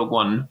like Rogue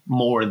One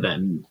more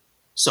than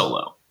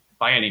Solo.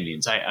 By any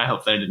means. I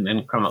hope that I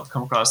didn't come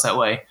across that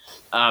way.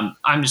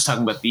 I'm just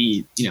talking about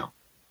the,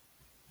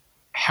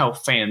 how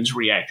fans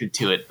reacted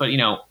to it. But,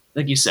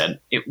 like you said,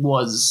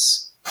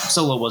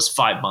 Solo was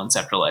 5 months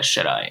after Last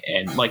Jedi.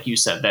 And like you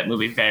said, that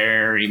movie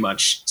very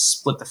much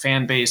split the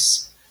fan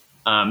base.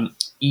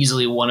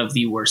 Easily one of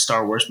the worst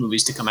Star Wars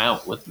movies to come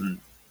out within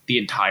the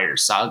entire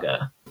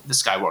saga, the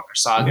Skywalker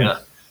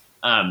saga.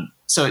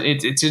 So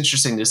it's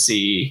interesting to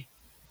see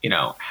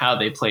how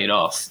they played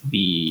off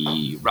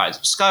the Rise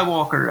of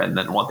Skywalker and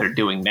then what they're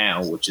doing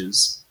now, which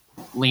is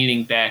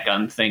leaning back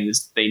on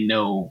things they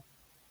know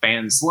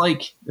fans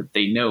like, that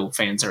they know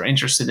fans are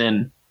interested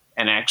in,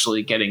 and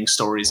actually getting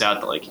stories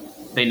out that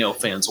they know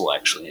fans will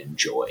actually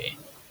enjoy,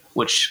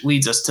 which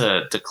leads us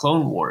to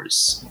Clone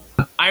Wars.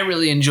 I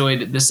really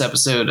enjoyed this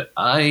episode.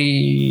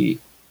 I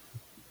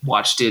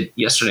watched it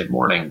yesterday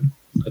morning,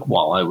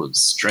 while I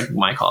was drinking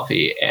my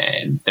coffee,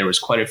 and there was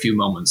quite a few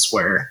moments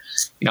where,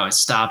 I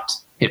stopped,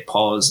 hit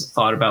pause,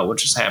 thought about what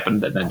just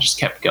happened, and then just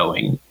kept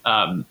going.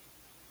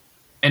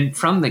 And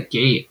from the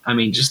gate,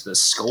 just the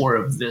score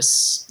of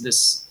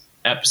this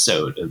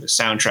episode, or the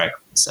soundtrack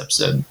of this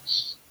episode,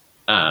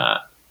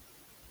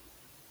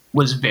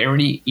 was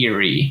very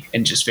eerie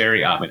and just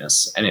very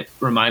ominous. And it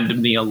reminded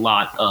me a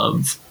lot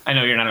of, I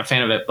know you're not a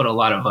fan of it, but a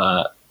lot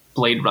of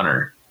Blade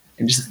Runner,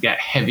 and just that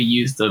heavy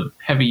use of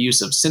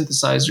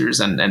synthesizers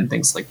and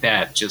things like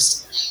that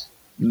just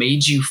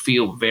made you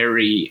feel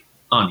very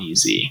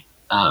uneasy.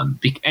 And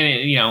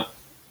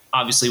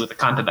obviously with the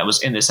content that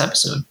was in this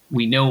episode,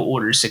 we know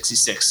Order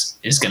 66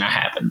 is going to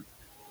happen.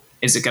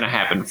 Is it going to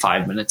happen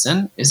 5 minutes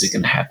in? Is it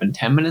going to happen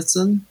 10 minutes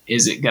in?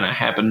 Is it going to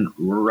happen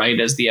right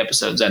as the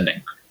episode's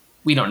ending?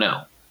 We don't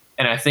know.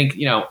 And I think,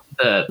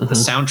 the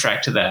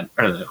soundtrack to that,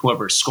 or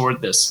whoever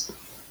scored this,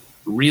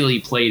 really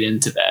played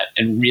into that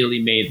and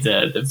really made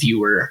the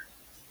viewer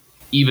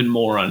even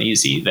more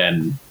uneasy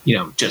than,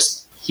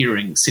 just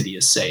hearing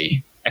Sidious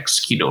say,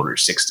 execute Order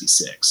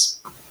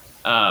 66.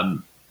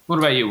 What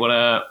about you?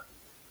 What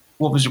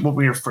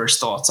were your first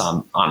thoughts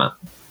on it?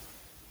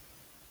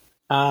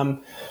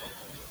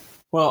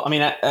 Well,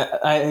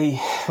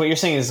 what you're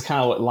saying is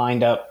kind of what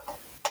lines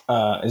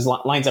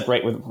up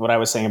right with what I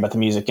was saying about the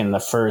music in the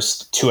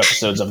first 2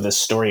 episodes of this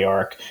story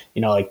arc.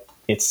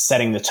 It's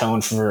setting the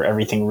tone for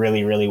everything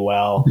really, really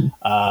well.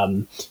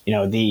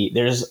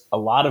 There's a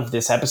lot of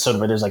this episode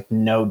where there's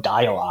no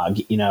dialogue.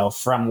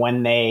 From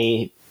when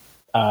they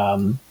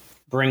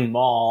bring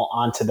Maul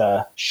onto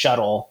the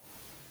shuttle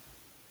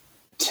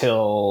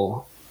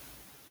till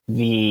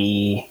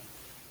the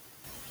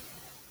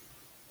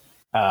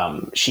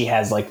she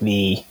has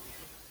the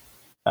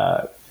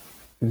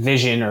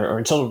vision, or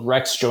until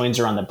Rex joins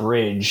her on the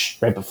bridge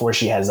right before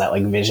she has that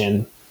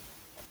vision.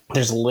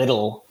 There's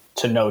little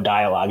to no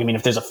dialogue.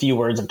 If there's a few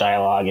words of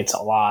dialogue, it's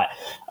a lot.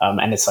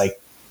 And it's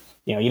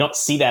you don't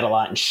see that a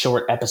lot in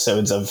short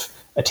episodes of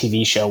a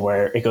TV show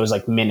where it goes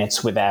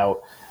minutes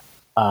without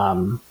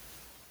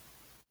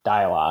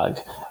dialogue,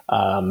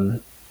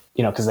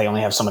 because they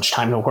only have so much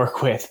time to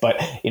work with. But,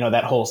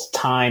 that whole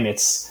time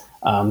it's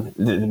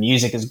the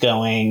music is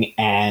going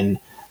and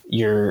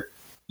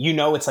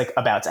it's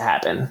about to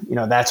happen.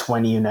 That's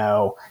when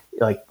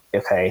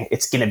okay,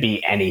 it's going to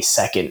be any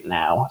second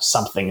now.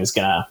 Something is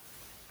going to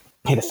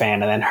hit the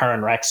fan. And then her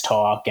and Rex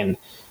talk, and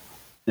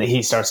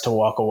he starts to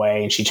walk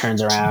away, and she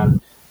turns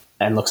around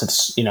and looks at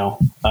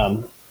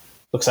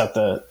looks out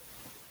the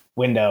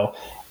window,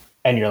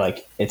 and you're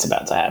it's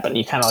about to happen.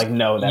 You kind of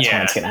know that's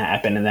when it's going to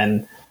happen. And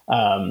then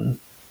and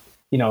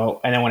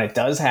then when it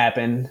does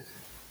happen,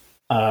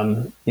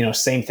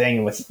 same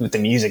thing with the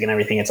music and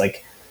everything. It's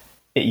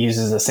it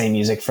uses the same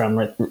music from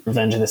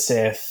Revenge of the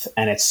Sith,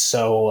 and it's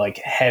so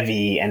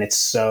heavy, and it's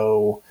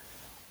so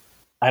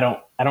I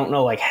don't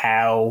know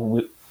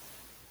how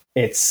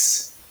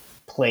it's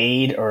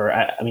played, or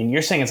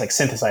you're saying it's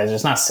synthesizers.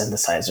 It's not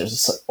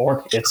synthesizers.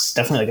 It's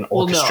definitely an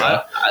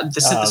orchestra. Well, no,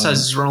 the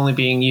synthesizers were only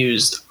being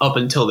used up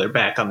until they're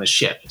back on the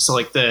ship. So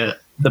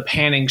the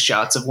panning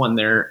shots of when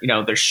they're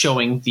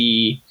showing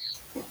the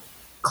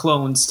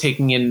clones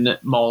taking in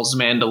Maul's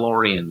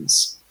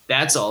Mandalorians.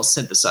 That's all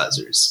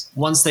synthesizers.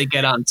 Once they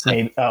get on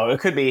to... it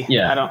could be.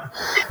 Yeah.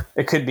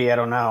 It could be. I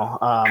don't know.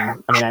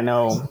 I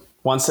know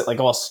once it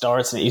all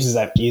starts and it uses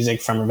that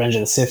music from Revenge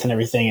of the Sith and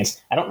everything,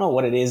 I don't know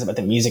what it is about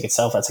the music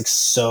itself that's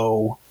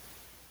so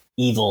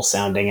evil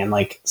sounding and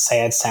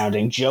sad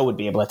sounding. Joe would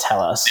be able to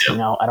tell us.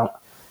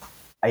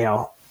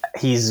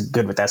 He's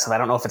good with that stuff. I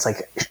don't know if it's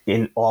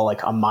in all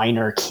a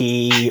minor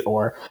key,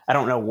 or I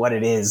don't know what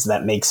it is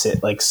that makes it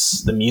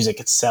the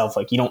music itself.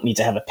 You don't need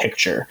to have a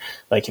picture.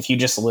 If you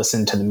just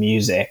listen to the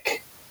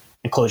music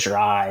and close your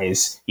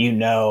eyes,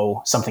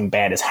 something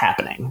bad is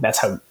happening. That's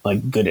how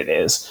good it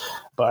is.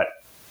 But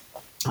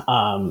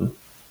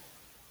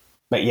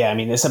yeah,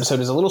 this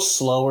episode is a little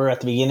slower at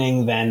the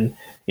beginning than,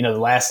 the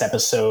last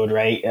episode,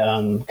 right?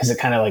 Because it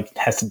kind of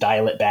has to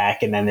dial it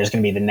back, and then there's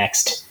going to be the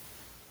next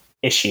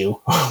issue,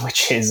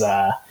 which is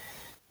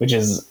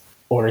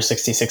Order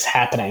 66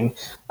 happening.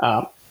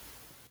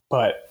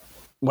 But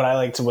what I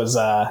liked was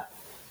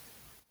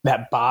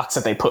that box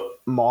that they put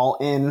Maul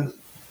in,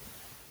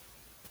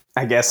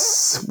 I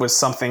guess, was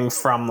something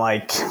from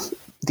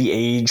the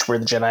age where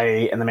the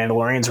Jedi and the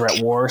Mandalorians were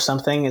at war or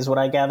something, is what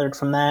I gathered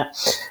from that.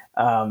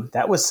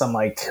 That was some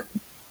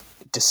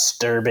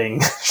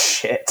disturbing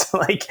shit.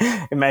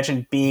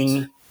 Imagine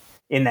being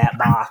in that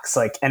box,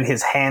 and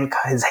his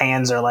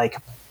hands are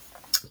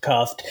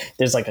cuffed.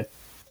 There's a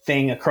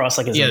thing across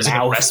his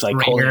mouth,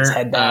 holding his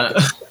head back.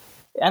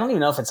 I don't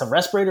even know if it's a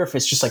respirator, if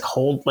it's just like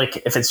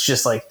if it's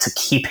just like to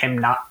keep him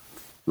not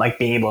like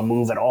being able to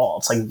move at all.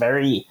 It's like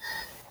very,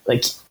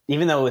 like,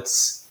 even though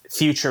it's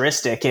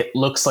futuristic, it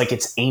looks like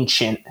it's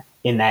ancient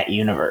in that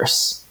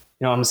universe.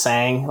 You know what I'm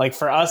saying? Like,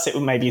 for us, it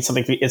might be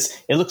something. It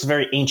looks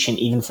very ancient,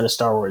 even for the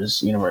Star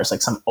Wars universe.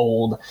 Like some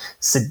old,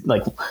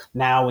 like,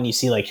 now when you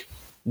see like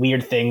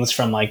weird things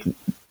from like,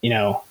 you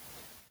know,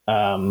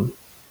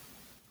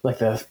 like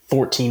the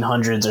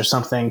 1400s or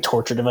something,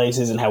 torture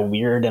devices, and how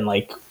weird and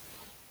like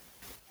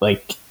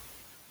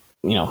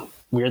you know,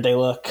 weird they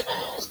look.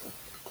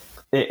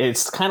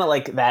 It's kind of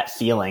like that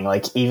feeling.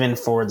 Like, even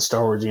for the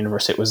Star Wars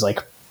universe, it was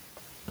like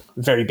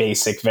very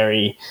basic,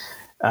 very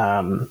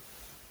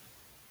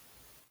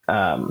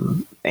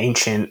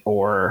ancient,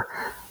 or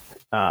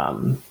you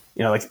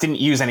know, like, it didn't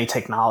use any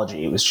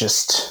technology. It was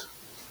just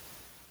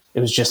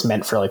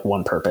meant for like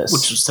one purpose,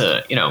 which was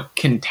to, you know,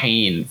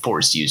 contain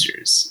Force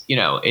users. You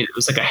know, it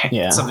was like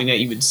something that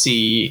you would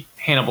see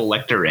Hannibal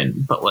Lecter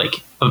in, but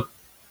like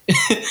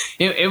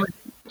it was.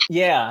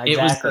 Yeah,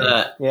 exactly.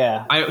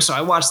 It was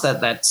I watched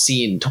that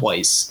scene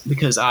twice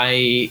because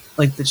I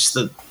like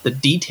the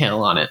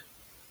detail on it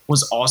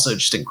was also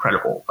just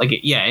incredible. Like,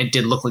 it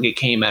did look like it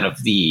came out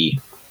of the,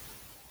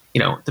 you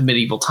know, the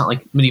medieval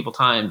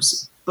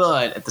times,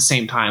 but at the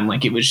same time,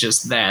 like, it was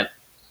just that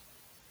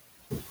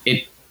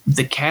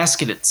the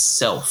casket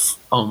itself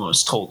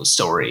almost told a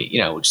story, you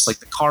know, just like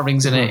the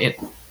carvings in it.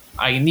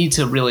 I need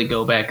to really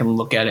go back and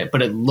look at it,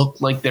 but it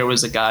looked like there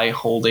was a guy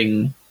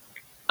holding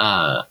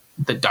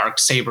the dark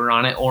saber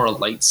on it, or a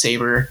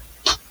lightsaber.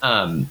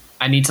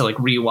 I need to like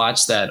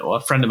rewatch that. A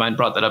friend of mine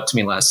brought that up to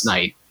me last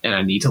night, and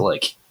I need to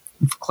like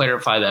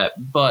clarify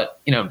that.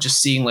 But, you know,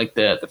 just seeing like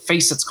the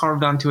face that's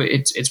carved onto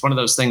it, it's one of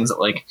those things that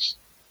like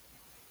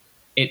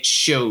it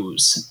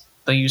shows,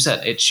 like you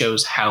said, it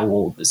shows how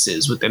old this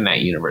is within that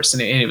universe,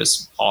 and it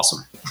was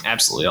awesome,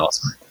 absolutely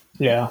awesome.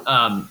 Yeah.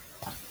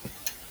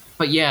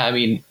 But yeah, I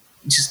mean,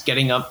 just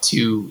getting up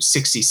to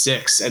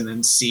 66 and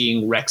then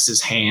seeing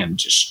Rex's hand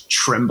just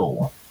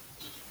tremble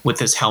with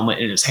his helmet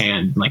in his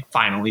hand, and like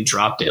finally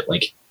dropped it.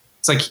 Like,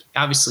 it's like,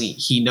 obviously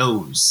he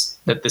knows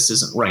that this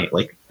isn't right,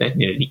 like that,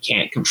 you know, he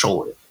can't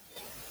control it.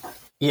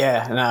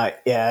 Yeah,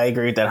 I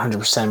agree with that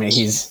 100%. I mean,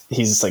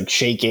 he's like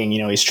shaking,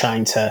 you know, he's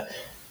trying to,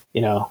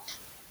 you know,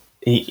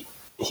 he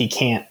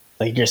can't,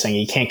 like you're saying,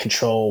 he can't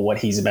control what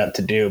he's about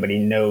to do, but he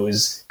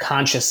knows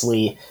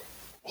consciously,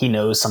 he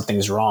knows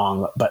something's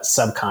wrong, but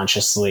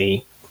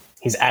subconsciously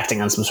he's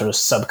acting on some sort of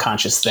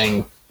subconscious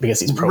thing because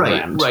he's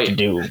programmed to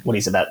do what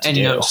he's about to do. And,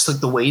 you know, just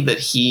like the way that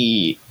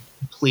he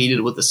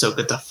pleaded with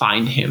Ahsoka to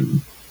find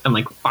him, and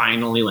like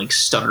finally like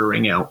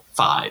stuttering out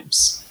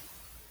fives.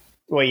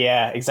 Well,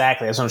 yeah,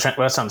 exactly. That's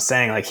what I'm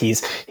saying. Like,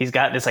 he's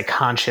got this like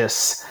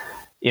conscious,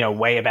 you know,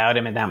 way about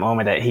him in that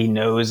moment that he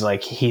knows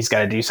like he's got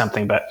to do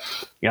something, but,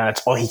 you know,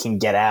 that's all he can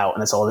get out,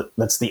 and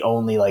that's the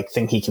only like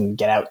thing he can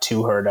get out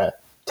to her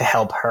to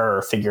help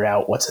her figure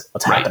out what's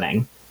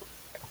happening.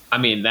 I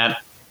mean,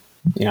 that,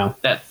 you know,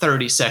 that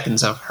 30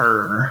 seconds of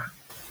her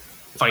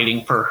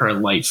fighting for her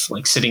life,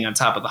 like sitting on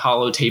top of the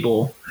hollow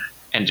table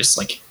and just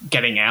like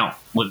getting out,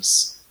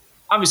 was,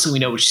 obviously we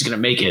know she's going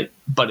to make it,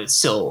 but it's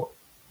still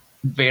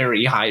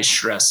very high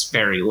stress,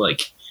 very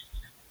like,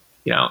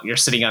 you know, you're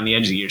sitting on the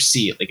edge of your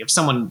seat. Like, if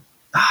someone,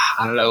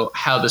 I don't know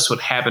how this would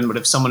happen, but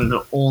if someone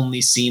had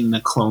only seen the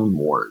Clone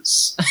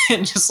Wars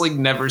and just like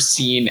never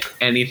seen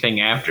anything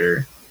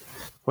after.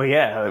 Well,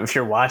 yeah, if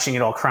you're watching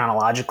it all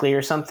chronologically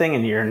or something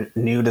and you're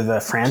new to the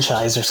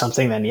franchise or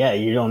something, then yeah,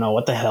 you don't know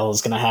what the hell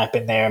is going to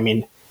happen there. I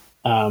mean,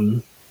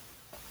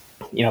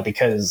 you know,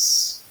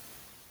 because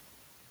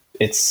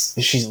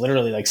she's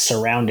literally like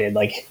surrounded,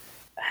 like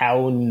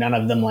how none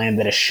of them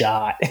landed a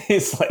shot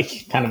is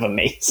like kind of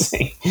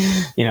amazing,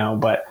 you know.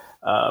 But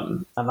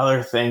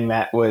another thing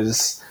that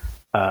was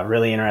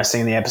really interesting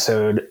in the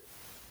episode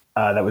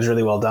that was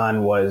really well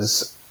done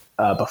was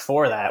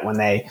before that, when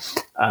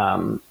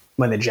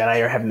the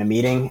Jedi are having the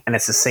meeting, and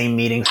it's the same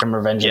meeting from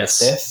Revenge of the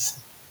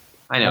Sith.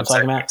 I know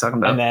what you're talking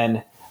about.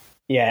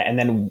 And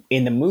then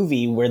in the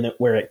movie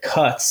where it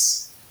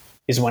cuts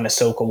is when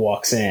Ahsoka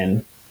walks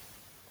in,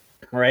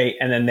 right?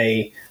 And then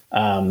they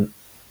and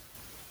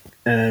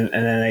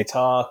then they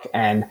talk.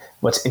 And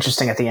what's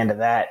interesting at the end of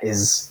that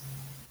is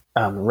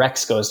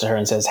Rex goes to her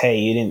and says, "Hey,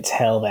 you didn't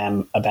tell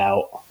them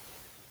about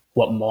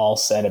what Maul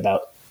said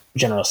about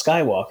General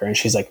Skywalker." And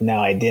she's like, "No,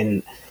 I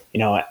didn't." You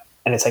know,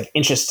 and it's like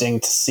interesting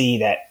to see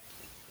that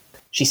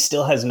she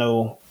still has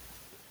no,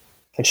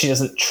 like, she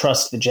doesn't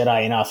trust the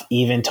Jedi enough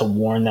even to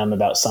warn them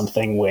about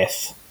something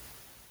with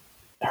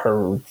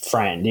her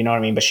friend. You know what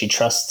I mean? But she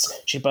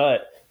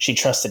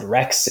trusted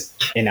Rex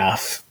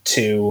enough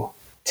to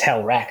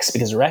tell Rex,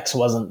 because Rex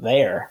wasn't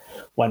there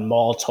when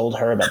Maul told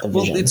her about the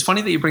vision. Well, it's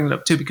funny that you bring it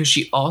up too, because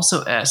she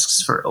also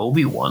asks for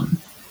Obi-Wan.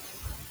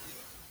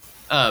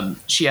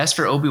 She asked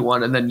for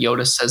Obi-Wan, and then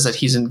Yoda says that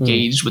he's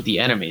engaged with the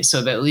enemy.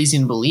 So that leads you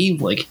to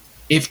believe, like,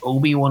 if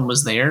Obi-Wan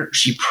was there,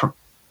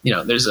 you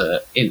know, there's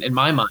in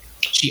my mind,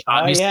 she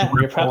obviously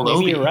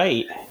you're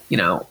right. You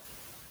know,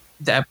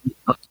 that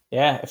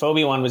Yeah, if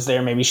Obi-Wan was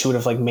there, maybe she would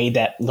have like made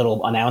that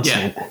little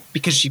announcement. Yeah,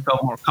 because she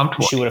felt more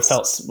comfortable. She would have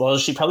felt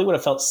she probably would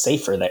have felt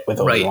safer that with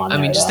right. Obi-Wan. I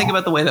mean, there, just though. think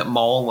about the way that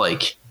Maul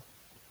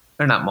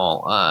or not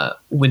Maul,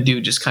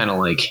 Windu just kind of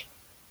like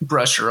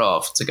brush her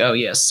off. It's like, oh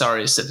yeah,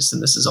 sorry,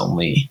 citizen. This is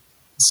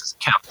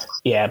count.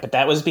 Yeah, but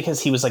that was because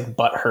he was like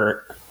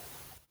butthurt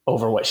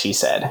over what she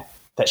said,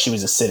 that she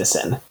was a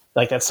citizen.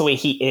 Like that's the way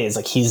he is.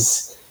 Like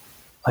he's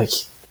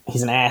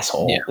an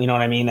asshole. Yeah. You know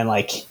what I mean? And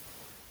like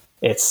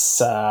it's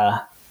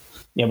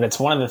but it's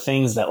one of the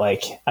things that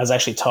like I was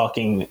actually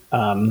talking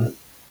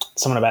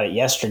someone about it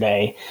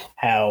yesterday,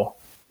 how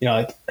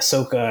like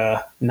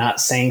Ahsoka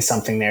not saying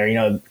something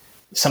there,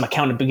 some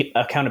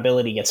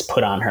accountability gets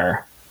put on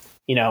her.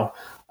 The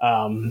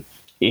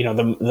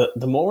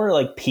more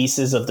like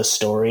pieces of the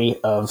story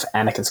of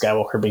Anakin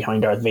Skywalker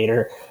becoming Darth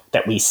Vader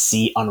that we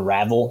see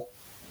unravel,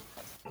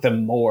 the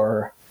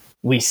more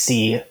we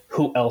see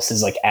who else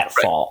is like at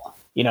fault.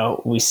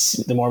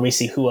 The more we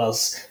see who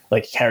else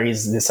like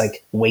carries this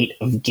like weight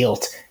of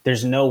guilt.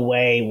 There's no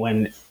way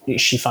when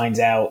she finds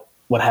out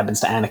what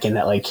happens to Anakin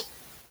that like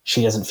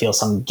she doesn't feel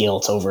some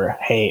guilt over,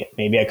 hey,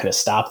 maybe I could have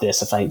stopped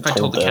this if I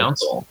told the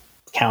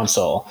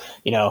council.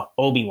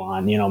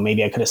 Obi-Wan,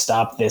 maybe I could have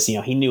stopped this.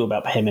 He knew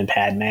about him and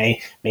Padme.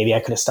 Maybe I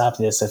could have stopped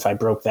this if I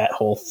broke that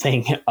whole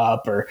thing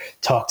up or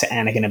talked to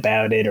Anakin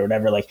about it or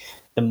whatever. Like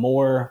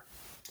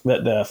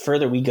the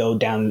further we go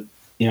down,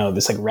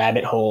 this like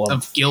rabbit hole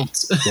of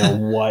guilt,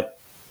 not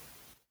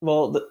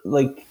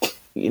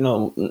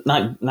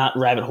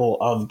rabbit hole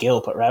of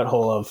guilt, but rabbit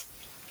hole of,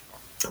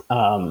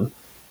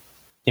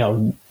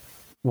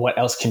 what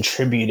else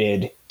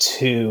contributed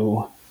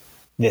to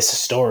this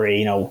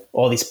story,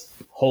 all these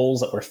holes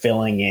that we're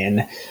filling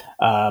in.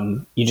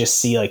 You just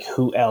see like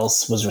who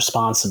else was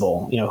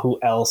responsible, who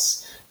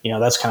else,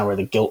 that's kind of where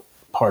the guilt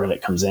part of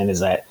it comes in, is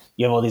that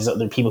you have all these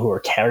other people who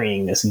are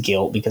carrying this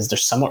guilt because they're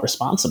somewhat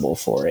responsible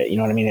for it. You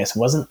know what I mean? It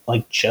wasn't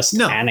like just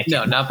Anakin.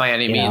 No, not by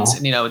any means.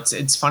 And,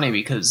 it's funny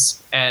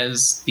because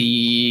as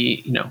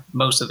the,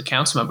 most of the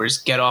council members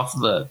get off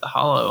the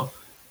hollow,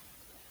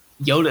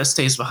 Yoda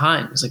stays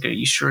behind. It's like, are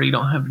you sure you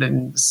don't have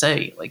anything to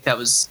say? Like that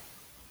was,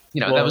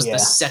 the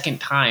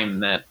second time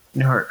that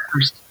her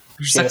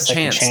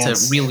second chance to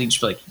really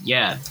just be like,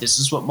 yeah, this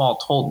is what Maul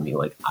told me.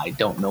 Like, I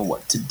don't know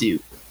what to do.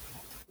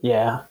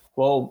 Yeah.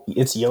 Well,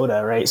 it's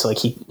Yoda, right? So like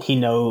he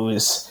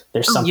knows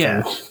there's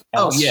something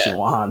else she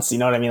wants. You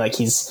know what I mean?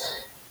 Like it's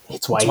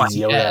why he's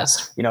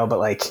Yoda. But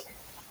like,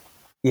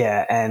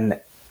 yeah, and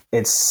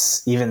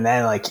it's even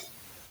then like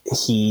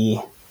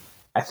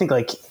I think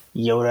like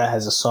Yoda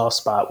has a soft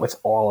spot with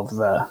all of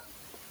the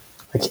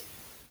like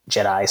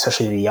Jedi,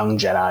 especially the young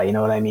Jedi. You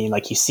know what I mean?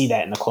 Like you see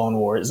that in the Clone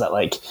Wars, that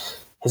like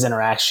his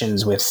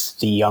interactions with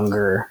the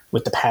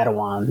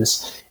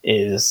Padawans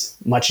is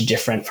much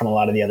different from a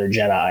lot of the other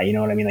Jedi. You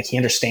know what I mean? Like he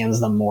understands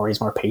them more. He's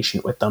more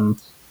patient with them.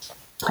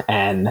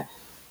 And,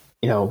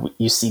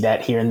 you see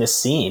that here in this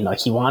scene. Like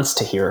he wants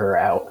to hear her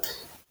out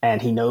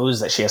and he knows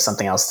that she has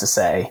something else to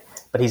say,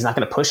 but he's not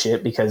going to push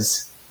it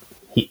because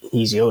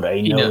he's Yoda.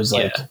 He knows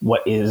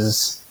what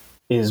is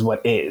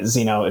what is,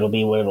 it'll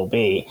be what it'll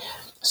be.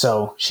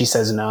 So she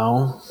says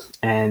no.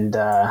 And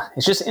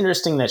it's just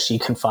interesting that she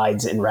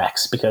confides in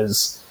Rex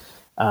because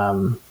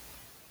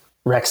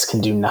Rex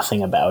can do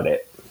nothing about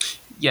it.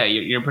 Yeah,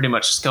 you're pretty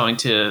much just going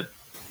to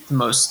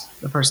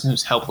the person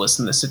who's helpless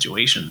in this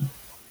situation,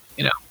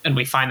 and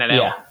we find that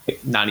out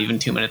not even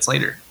 2 minutes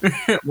later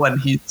when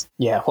he's...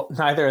 Yeah, well,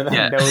 neither of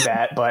them know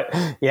that, but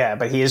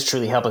he is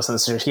truly helpless in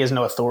this situation. He has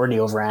no authority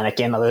over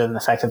Anakin other than the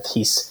fact that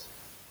he's,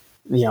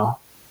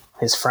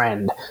 his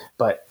friend.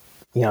 But,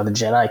 the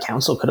Jedi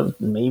Council could have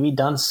maybe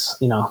done,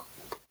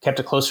 kept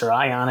a closer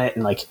eye on it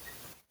and like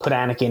put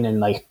Anakin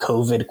in like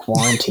COVID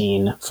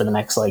quarantine for the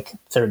next like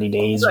 30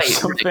 days or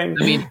something.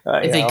 I mean,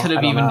 they could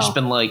have even just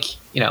been like,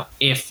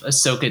 if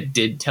Ahsoka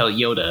did tell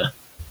Yoda,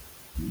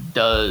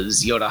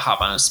 does Yoda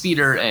hop on a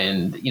speeder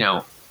and,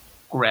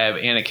 grab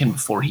Anakin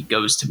before he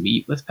goes to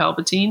meet with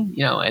Palpatine,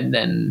 and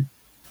then,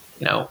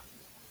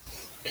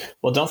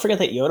 Well, don't forget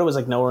that Yoda was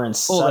like nowhere in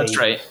sight. Oh, that's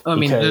right. I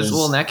mean,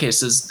 in that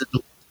case,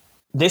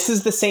 this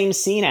is the same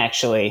scene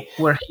actually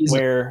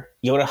where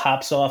Yoda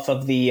hops off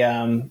of the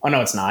oh no,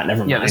 it's not.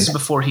 Never mind. Yeah, this is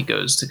before he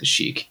goes to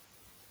Kashyyyk.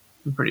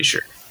 I'm pretty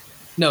sure.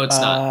 No, it's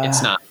not.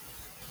 It's not.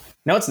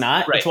 No, it's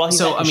not. Right. It's while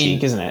he's at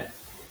Kashyyyk, isn't it?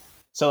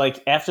 So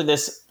like after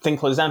this thing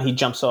closes down, he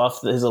jumps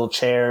off his little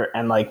chair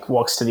and like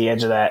walks to the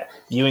edge of that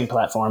viewing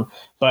platform.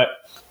 But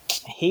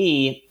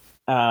he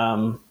I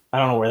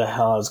don't know where the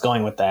hell I was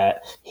going with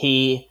that.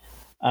 He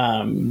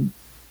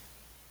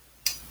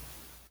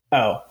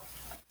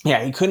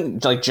he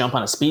couldn't like jump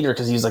on a speeder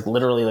because he was like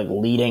literally like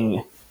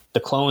leading the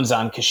clones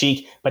on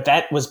Kashyyyk, but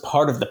that was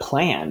part of the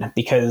plan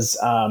because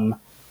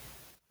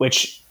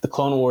which the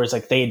Clone Wars,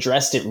 like they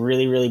addressed it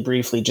really, really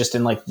briefly just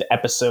in like the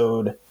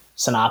episode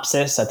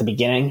synopsis at the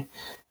beginning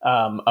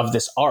of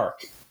this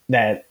arc,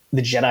 that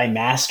the Jedi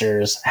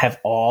Masters have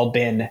all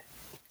been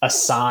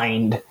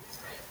assigned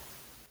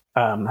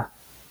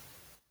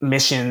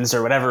missions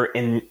or whatever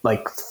in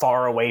like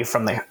far away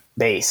from the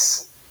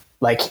base.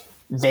 Like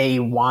they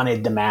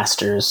wanted the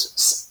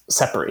Masters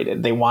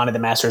separated. They wanted the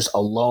Masters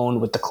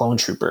alone with the clone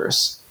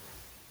troopers.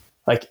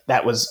 Like,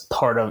 that was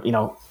part of,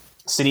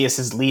 Sidious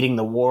is leading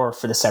the war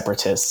for the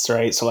Separatists,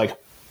 right? So, like,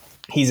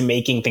 he's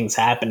making things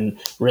happen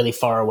really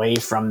far away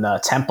from the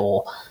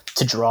temple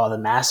to draw the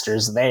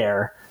Masters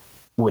there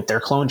with their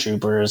clone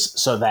troopers,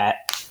 so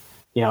that,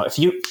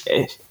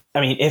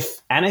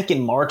 if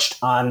Anakin marched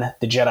on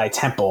the Jedi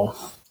Temple,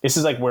 this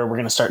is like where we're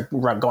going to start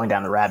going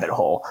down the rabbit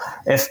hole.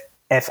 If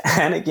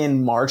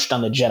Anakin marched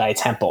on the Jedi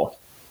Temple,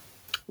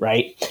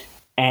 right,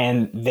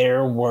 and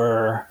there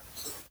were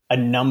a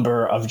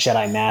number of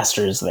Jedi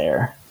Masters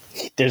there,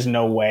 there's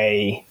no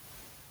way,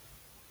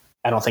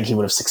 I don't think he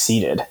would have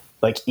succeeded.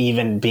 Like,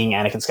 even being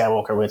Anakin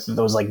Skywalker with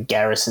those like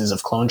garrisons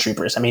of clone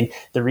troopers. I mean,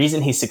 the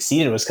reason he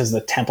succeeded was because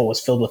the temple was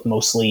filled with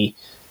mostly,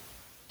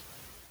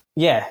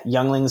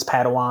 younglings,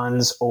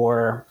 Padawans,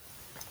 or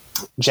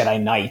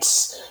Jedi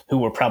Knights who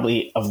were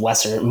probably of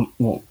lesser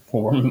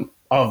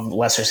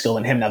skill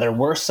than him. Now, there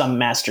were some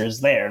masters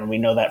there, and we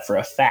know that for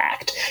a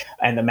fact.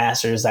 And the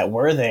masters that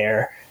were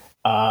there,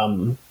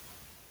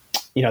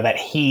 that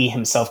he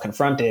himself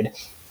confronted,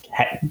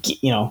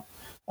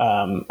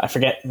 I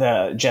forget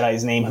the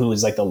Jedi's name who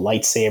was like the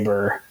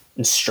lightsaber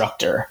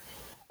instructor.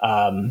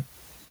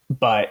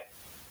 But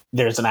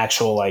there's an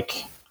actual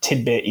like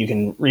tidbit you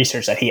can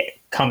research that he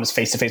comes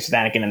face to face with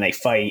Anakin and they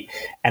fight,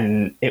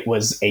 and it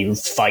was a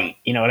fight.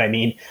 You know what I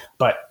mean?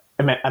 But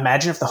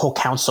imagine if the whole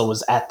council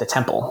was at the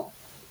temple,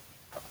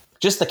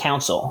 just the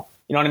council.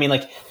 You know what I mean?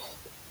 Like,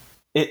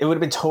 it would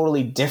have been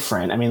totally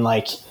different. I mean,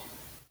 like,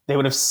 they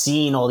would have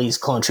seen all these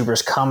clone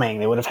troopers coming.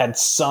 They would have had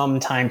some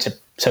time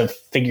to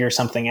figure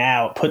something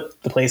out,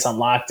 put the place on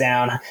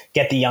lockdown,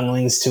 get the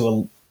younglings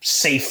to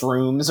safe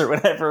rooms or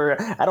whatever.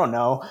 I don't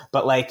know.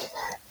 But like,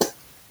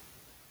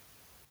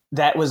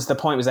 that was the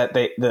point, was that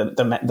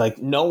like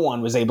no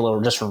one was able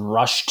to just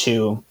rush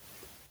to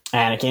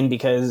Anakin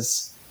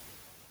because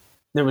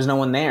there was no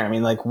one there. I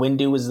mean, like,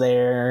 Windu was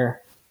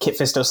there, Kit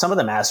Fisto, some of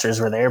the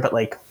masters were there, but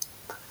like,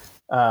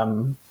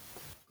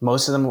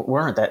 most of them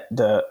weren't. That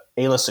the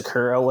Ayla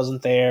Secura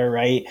wasn't there,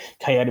 right?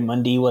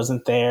 Coyote-Mundi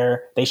wasn't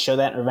there. They show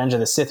that in Revenge of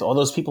the Sith. All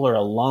those people are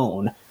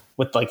alone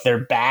with like their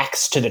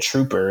backs to the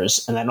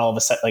troopers, and then all of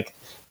a sudden, like,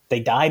 they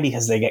die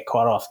because they get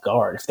caught off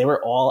guard. If they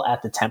were all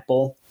at the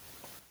temple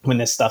when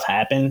this stuff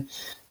happened,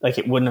 like,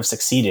 it wouldn't have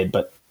succeeded.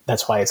 But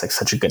that's why it's like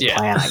such a good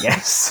plan, I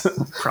guess.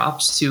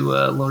 Props to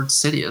Lord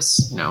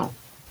Sidious,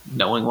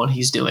 knowing what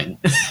he's doing.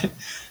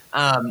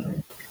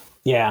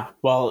 Yeah.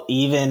 Well,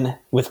 even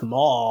with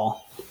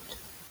Maul,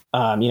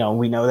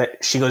 we know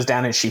that she goes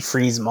down and she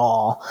frees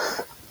Maul,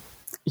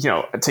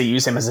 to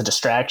use him as a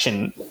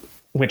distraction,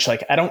 which,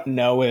 like, I don't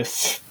know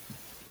if,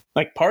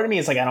 like, part of me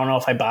is like, I don't know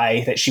if I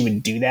buy that she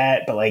would do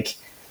that, but like,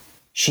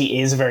 she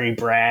is very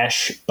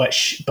brash, but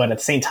at the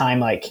same time,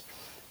 like,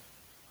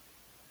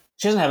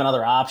 she doesn't have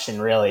another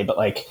option really, but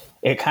like,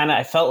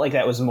 I felt like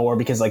that was more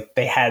because like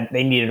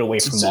they needed a way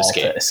from Maul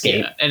to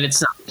escape. Yeah. And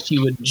it's not that she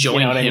would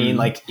join him, I mean?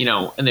 Like,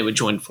 and they would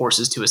join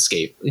forces to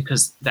escape,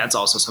 because that's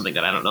also something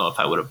that I don't know if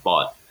I would have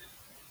bought.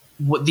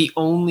 What the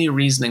only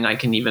reasoning I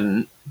can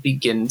even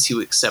begin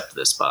to accept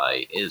this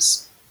by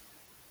is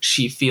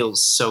she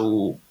feels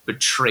so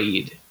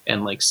betrayed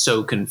and like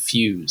so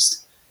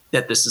confused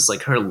that this is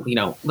like her,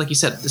 like you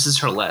said, this is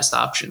her last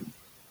option,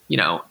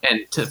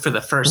 and for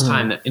the first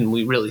time and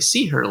we really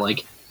see her,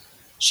 like,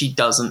 she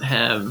doesn't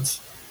have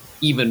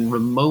even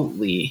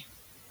remotely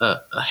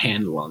a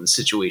handle on the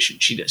situation.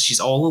 She's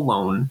all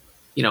alone,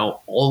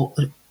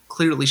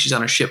 clearly she's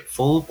on a ship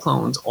full of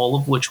clones, all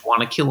of which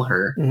want to kill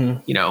her.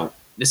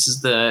 This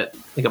is a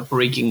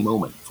breaking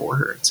moment for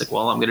her. It's like,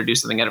 well, I'm going to do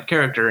something out of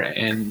character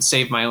and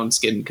save my own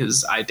skin,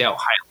 because I doubt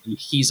highly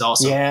he's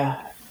also.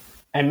 Yeah.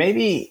 And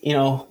maybe,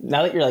 now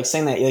that you're like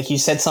saying that, like, you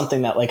said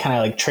something that like kind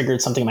of like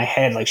triggered something in my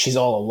head, like, she's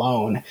all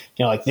alone,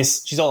 like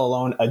this, she's all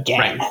alone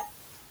again.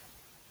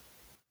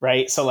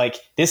 Right. So like,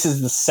 this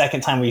is the second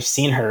time we've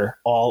seen her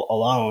all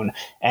alone,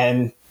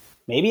 and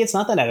maybe it's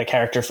not that out of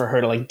character for her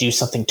to like do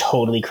something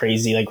totally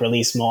crazy, like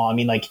release Maul. I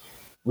mean, like,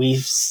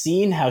 we've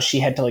seen how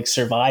she had to like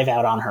survive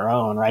out on her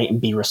own, right,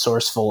 and be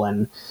resourceful,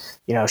 and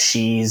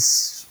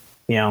she's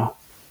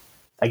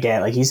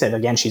again, like you said,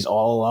 again, she's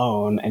all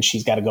alone, and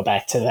she's got to go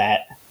back to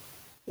that,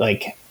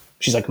 like,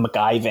 she's like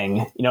MacGyving,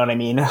 you know what I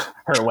mean,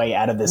 her way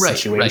out of this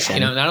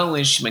situation. Right. Not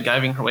only is she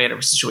MacGyving her way out of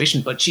her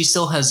situation, but she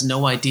still has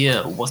no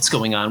idea what's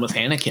going on with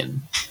Anakin.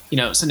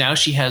 So now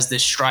she has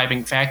this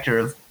striving factor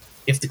of,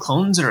 if the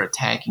clones are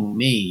attacking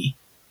me,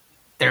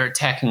 they're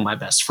attacking my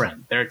best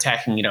friend. They're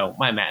attacking,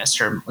 my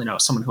master,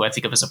 someone who I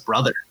think of as a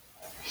brother.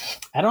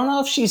 I don't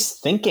know if she's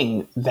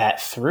thinking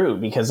that through,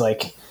 because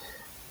like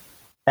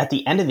at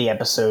the end of the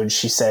episode,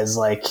 she says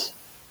like,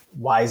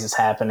 why is this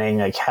happening?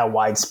 Like, how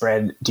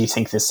widespread do you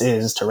think this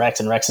is, to Rex?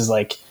 And Rex is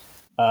like,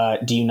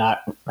 have you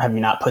not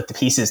put the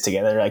pieces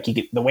together? Like,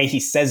 the way he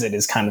says it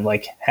is kind of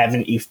like,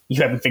 you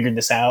haven't figured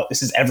this out?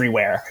 This is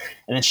everywhere.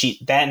 And then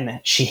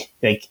she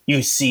like,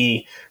 you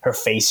see her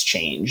face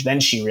change. Then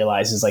she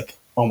realizes like,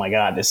 oh my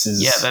God, this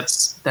is,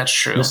 that's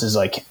true. This is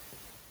like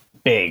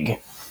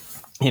big.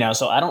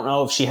 So I don't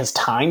know if she has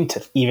time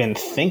to even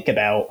think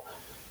about,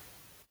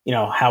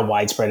 how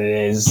widespread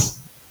it is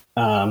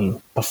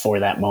before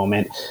that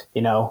moment,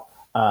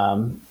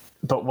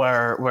 but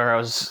where I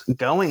was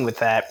going with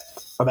that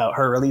about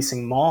her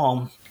releasing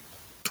Maul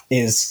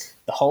is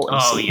the whole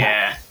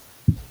MCU.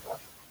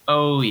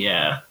 Oh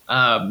yeah.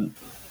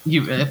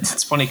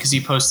 It's funny because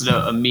you posted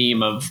a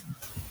meme of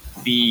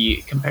the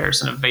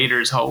comparison of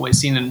Vader's hallway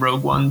scene in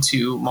Rogue One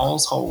to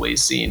Maul's hallway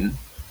scene.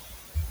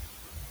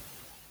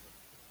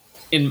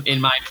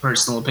 In my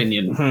personal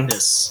opinion,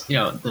 this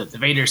the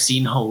Vader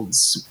scene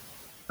holds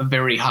a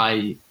very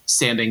high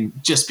standing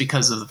just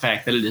because of the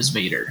fact that it is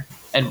Vader,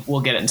 and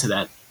we'll get into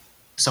that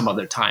some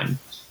other time.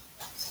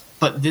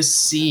 But this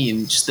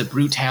scene, just the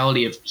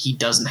brutality of he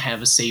doesn't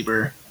have a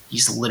saber,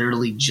 he's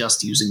literally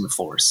just using the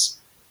Force.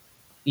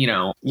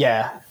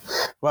 Yeah.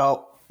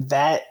 Well,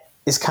 that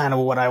is kind of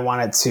what I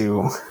wanted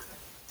to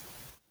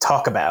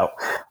talk about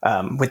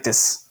with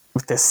this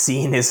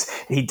scene. Is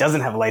he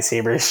doesn't have a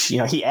lightsaber.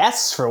 He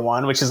asks for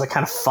one, which is like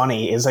kind of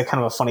funny. Is like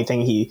kind of a funny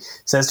thing he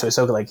says to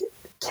Ahsoka, like,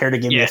 care to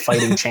give me a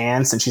fighting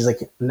chance? And she's like,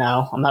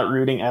 no, I'm not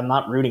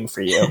rooting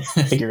for you.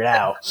 Figure it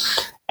out.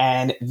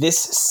 And this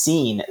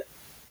scene,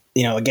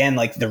 again,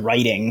 like the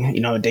writing,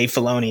 Dave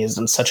Filoni has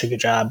done such a good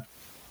job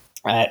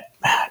at,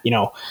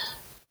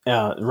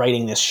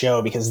 writing this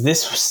show, because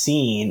this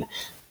scene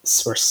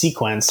or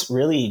sequence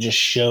really just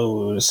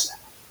shows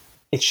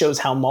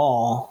how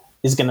Maul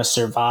is going to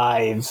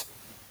survive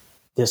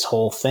this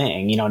whole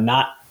thing,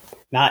 not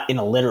in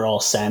a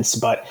literal sense,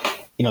 but,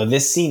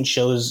 this scene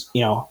shows,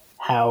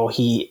 how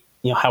he,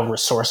 how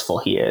resourceful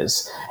he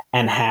is,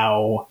 and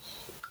how,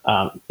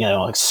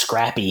 like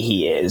scrappy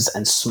he is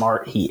and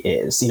smart he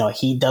is.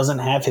 He doesn't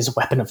have his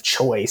weapon of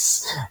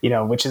choice,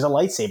 which is a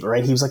lightsaber,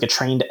 right? He was like a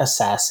trained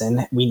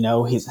assassin. We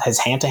know his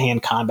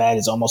hand-to-hand combat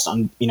is almost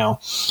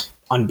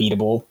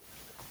unbeatable.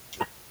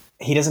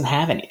 He doesn't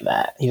have any of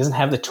that. He doesn't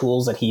have the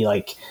tools that he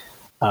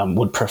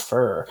would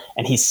prefer,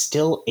 and he's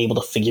still able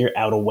to figure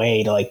out a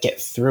way to get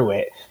through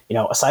it.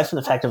 Aside from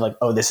the fact of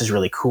oh, this is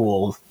really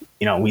cool.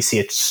 We see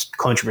a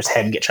clone trooper's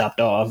head get chopped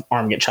off,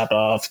 arm get chopped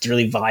off. It's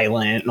really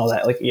violent and all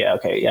that.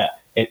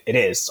 It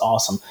is. It's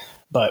awesome.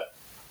 But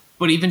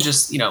even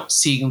just,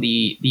 seeing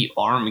the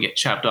arm get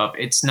chopped off,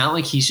 it's not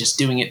like he's just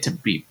doing it to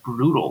be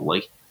brutal.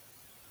 Like,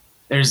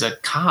 there's a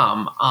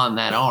comm on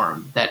that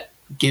arm that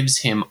gives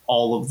him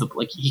all of the,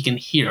 he can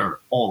hear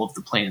all of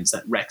the plans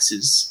that Rex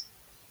is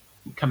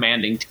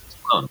commanding to his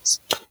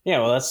clones. Yeah,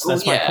 well,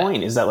 that's my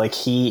point, is that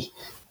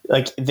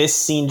this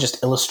scene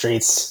just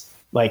illustrates,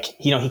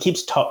 he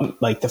keeps talking,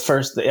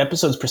 the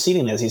episodes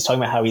preceding this, he's talking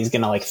about how he's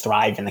gonna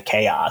thrive in the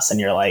chaos, and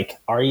you're like,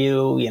 are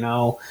you,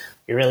 you're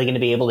really gonna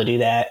be able to do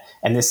that?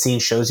 And this scene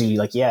shows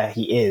you yeah,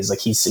 he is.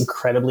 He's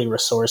incredibly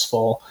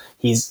resourceful.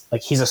 He's a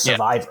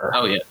survivor.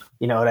 Oh yeah.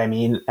 You know what I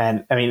mean?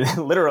 And I mean,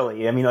 literally,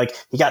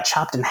 he got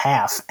chopped in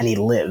half and he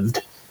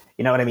lived.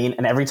 You know what I mean?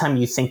 And every time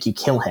you think you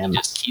kill him, he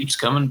just keeps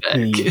coming back.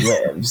 He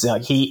lives.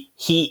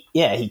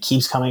 He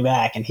keeps coming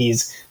back, and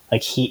he's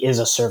he is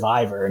a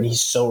survivor, and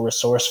he's so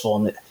resourceful.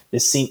 And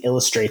this scene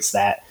illustrates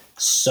that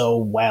so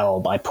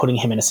well by putting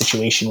him in a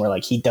situation where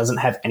he doesn't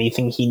have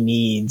anything he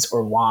needs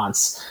or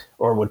wants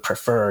or would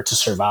prefer to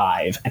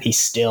survive, and he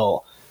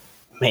still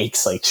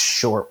makes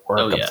short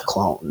work of the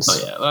clones.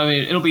 Oh yeah. I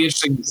mean, it'll be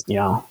interesting.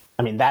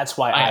 That's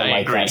why I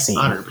like agree, that scene.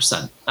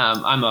 100%.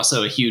 I'm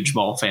also a huge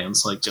Maul fan,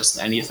 so just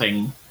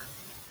anything,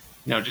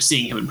 just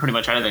seeing him in pretty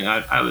much anything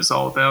I was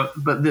all about.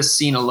 But this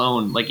scene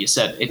alone, like you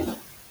said, it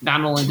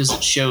not only does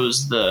it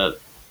shows the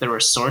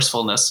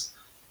resourcefulness,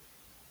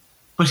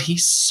 but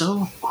he's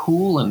so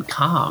cool and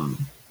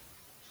calm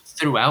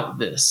throughout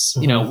this,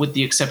 with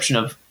the exception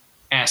of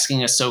asking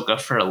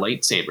Ahsoka for a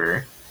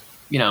lightsaber.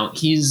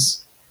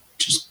 He's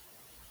just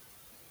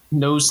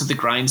nose to the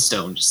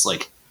grindstone, just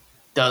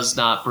does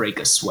not break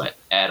a sweat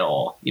at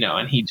all,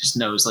 and he just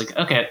knows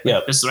okay,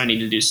 this is what I need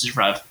to do to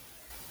survive.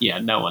 Yeah,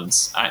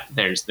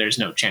 there's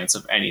no chance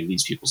of any of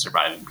these people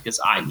surviving because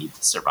I need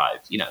to survive,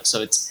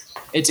 so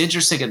it's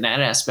interesting in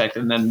that aspect.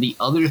 And then the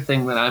other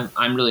thing that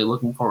I'm really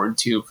looking forward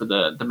to for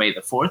the May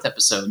the 4th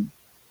episode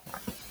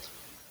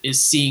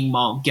is seeing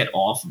Maul get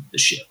off of the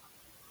ship,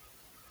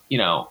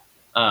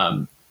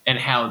 and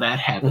how that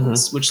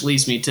happens, which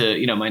leads me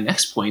to, my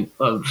next point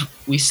of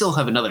we still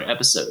have another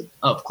episode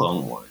of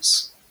Clone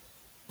Wars.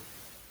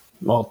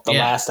 Well, the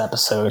last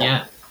episode.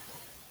 Yeah.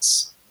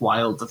 It's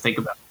wild to think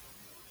about.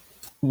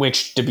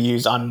 Which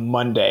debuts on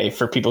Monday.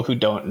 For people who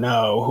don't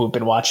know, who've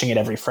been watching it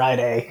every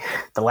Friday,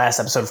 the last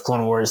episode of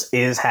Clone Wars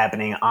is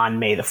happening on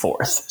May the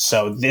 4th.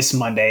 So this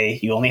Monday,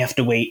 you only have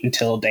to wait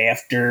until day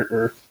after,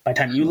 or by the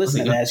time you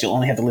listen to this, you'll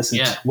only have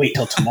to wait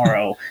till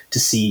tomorrow to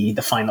see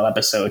the final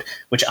episode,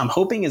 which I'm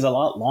hoping is a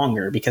lot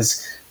longer,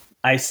 because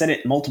I said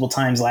it multiple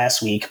times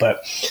last week,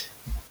 but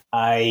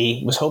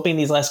I was hoping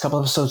these last couple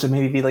episodes would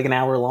maybe be an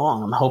hour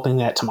long. I'm hoping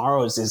that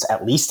tomorrow's is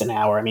at least an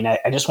hour. I mean, I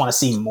just want to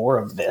see more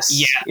of this.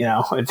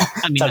 Yeah. I'd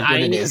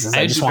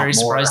be very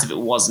surprised if it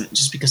wasn't,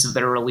 just because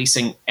they're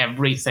releasing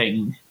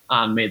everything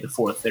on May the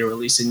 4th. They're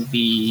releasing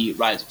the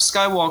Rise of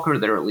Skywalker.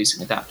 They're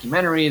releasing a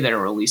documentary. They're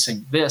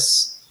releasing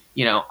this.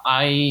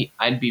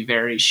 I'd be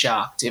very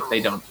shocked if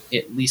they don't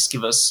at least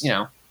give us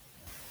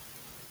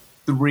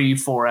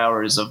 3-4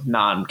 hours of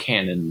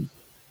non-canon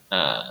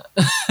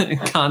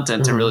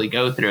content to really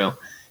go through.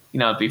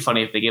 It'd be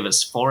funny if they give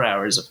us 4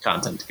 hours of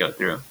content to go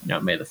through,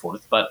 May the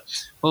 4th. But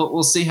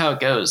we'll see how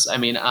it goes. I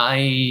mean,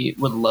 I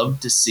would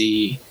love to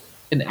see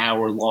an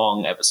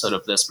hour-long episode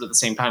of this, but at the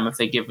same time, if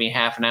they give me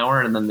half an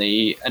hour and then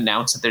they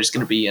announce that there's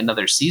going to be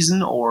another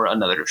season or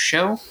another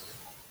show,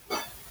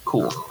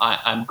 cool.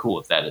 I'm cool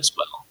with that as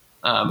well.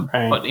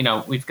 Right. But,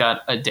 we've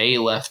got a day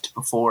left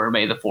before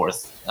May the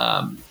 4th.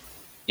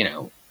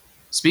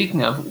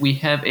 Speaking of, we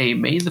have a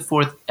May the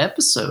 4th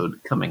episode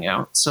coming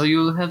out, so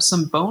you'll have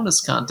some bonus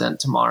content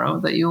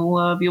tomorrow that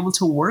you'll be able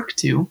to work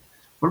to.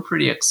 We're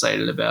pretty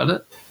excited about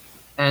it.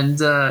 And,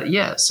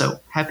 so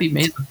happy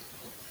May the...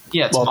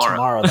 Yeah, tomorrow. Well,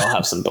 tomorrow they'll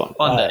have some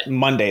bonus.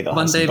 Monday they'll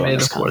have some bonus May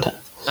the 4th.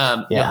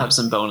 content. You'll have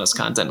some bonus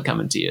content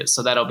coming to you,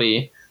 so that'll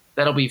be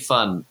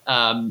fun.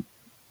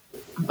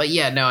 But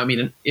yeah, no, I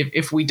mean,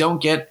 if we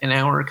don't get an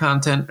hour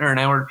content or an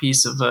hour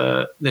piece of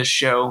this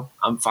show,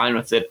 I'm fine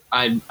with it.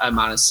 I'm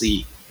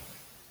honestly...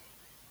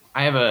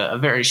 I have a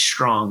very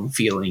strong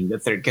feeling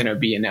that they're going to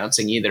be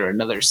announcing either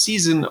another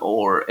season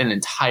or an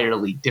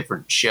entirely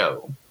different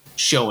show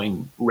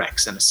showing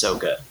Rex and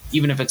Ahsoka,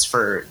 even if it's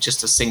for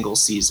just a single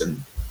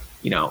season,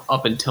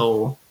 up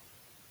until...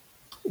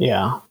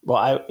 Yeah. Well,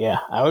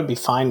 I would be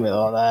fine with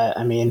all that.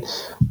 I mean,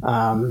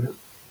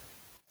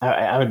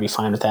 I would be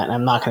fine with that. And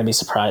I'm not going to be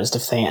surprised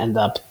if they end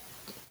up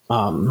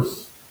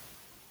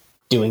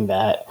doing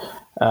that.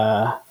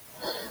 I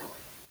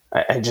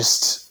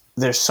just...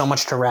 There's so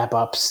much to wrap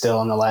up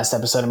still in the last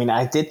episode. I mean,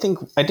 I did think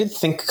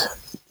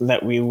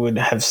that we would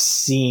have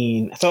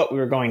seen. I thought we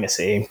were going to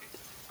see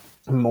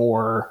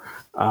more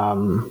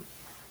of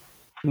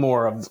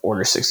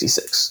Order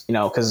 66.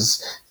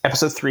 Because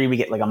episode 3 we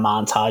get like a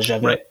montage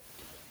of it.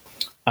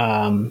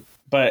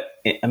 But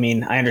I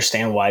mean, I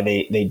understand why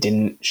they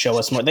didn't show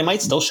us more. They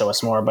might still show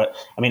us more, but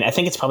I mean, I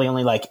think it's probably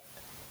only like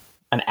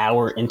an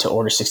hour into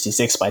Order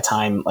 66 by the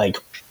time like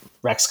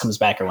Rex comes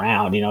back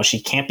around. She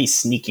can't be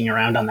sneaking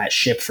around on that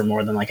ship for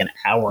more than like an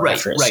hour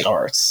after it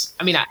starts.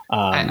 I mean,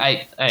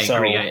 I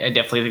agree. I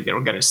definitely think that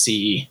we're going to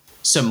see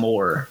some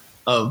more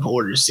of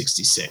Order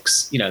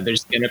 66.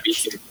 There's going to be...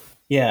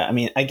 Yeah, I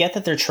mean, I get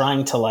that they're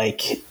trying to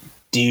like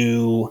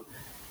do,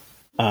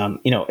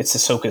 it's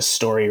Ahsoka's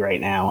story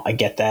right now. I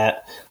get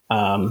that.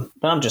 But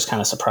I'm just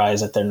kind of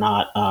surprised that they're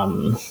not,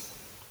 that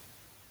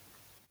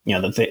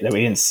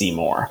we didn't see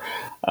more.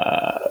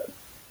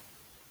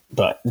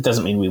 But it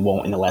doesn't mean we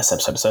won't in the last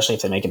episode, especially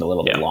if they make it a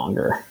little bit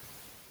longer.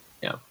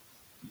 Yeah.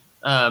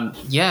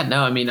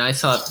 No, I mean, I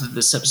thought that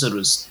this episode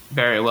was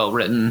very well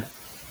written,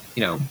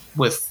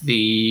 with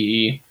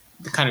the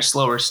kind of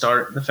slower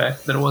start, the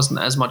fact that it wasn't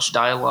as much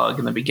dialogue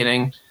in the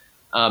beginning.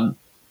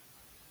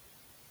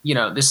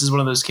 This is one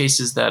of those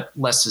cases that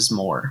less is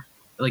more,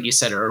 like you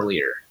said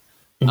earlier.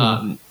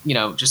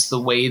 Mm-hmm. Just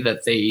the way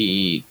that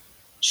they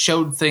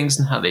showed things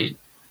and how they,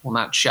 well,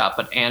 not shot,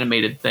 but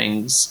animated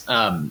things,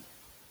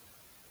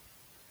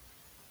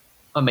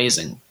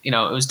 amazing. It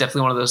was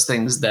definitely one of those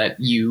things that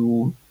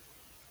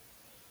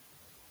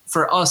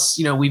for us,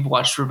 we've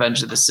watched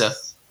Revenge of the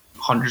Sith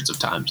hundreds of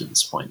times at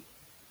this point.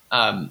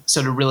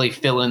 So to really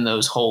fill in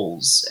those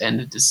holes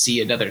and to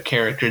see another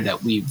character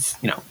that we've,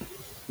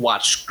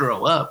 watched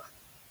grow up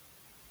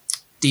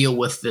deal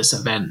with this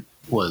event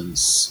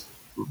was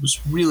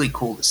really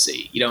cool to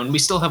see, and we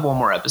still have one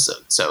more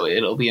episode. So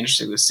it'll be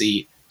interesting to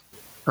see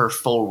her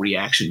full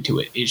reaction to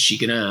it. Is she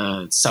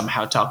gonna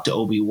somehow talk to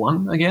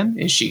Obi-Wan again?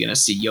 Is she gonna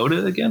see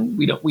Yoda again?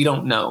 We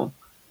don't know.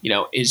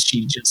 Is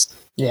she just...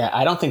 Yeah,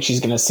 I don't think she's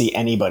gonna see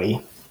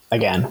anybody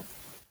again.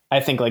 I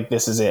think like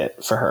this is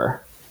it for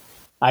her.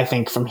 I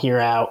think from here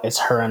out it's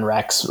her and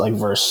Rex like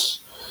versus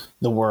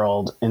the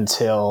world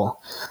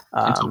until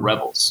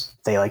Rebels.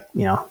 They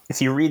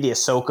if you read the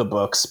Ahsoka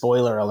book,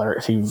 spoiler alert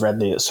if you've read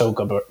the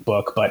Ahsoka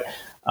book, but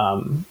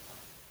I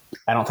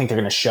don't think they're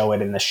going to show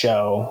it in the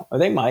show. Or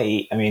they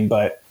might. I mean,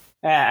 but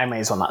I may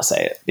as well not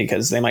say it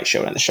because they might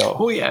show it in the show.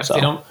 Well, yeah.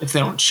 If they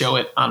don't show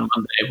it on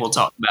Monday, we'll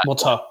talk about. We'll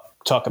talk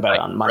about it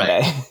on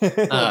Monday.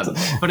 Right.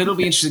 But it'll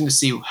be interesting to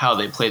see how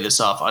they play this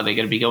off. Are they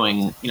going to be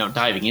going,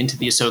 diving into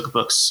the Ahsoka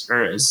books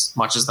or as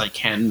much as they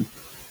can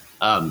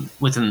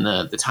within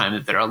the time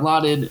that they're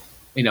allotted?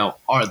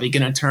 Are they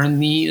going to turn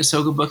the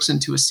Ahsoka books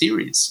into a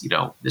series?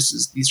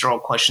 These are all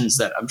questions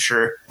that I'm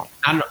sure.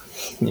 I don't know.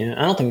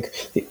 Yeah, I don't think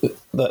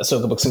the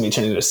Ahsoka books going to be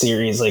turned into a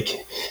series.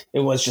 Like it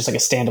was just like a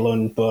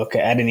standalone book.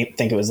 I didn't even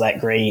think it was that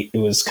great. It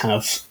was kind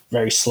of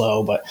very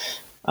slow, but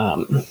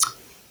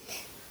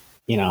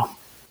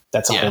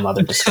that's a whole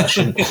other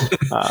discussion.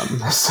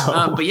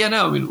 But yeah,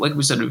 no. I mean, like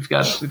we said, we've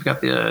got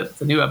the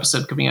new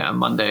episode coming out on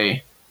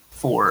Monday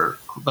for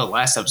the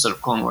last episode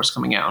of Clone Wars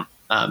coming out.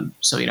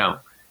 So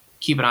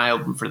keep an eye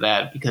open for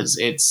that because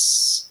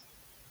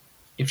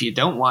if you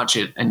don't watch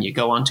it and you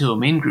go onto a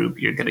main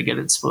group, you're going to get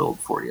it spoiled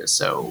for you.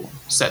 So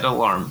set an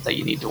alarm that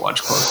you need to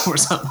watch Clone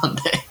Wars on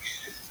Monday.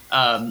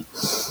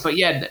 But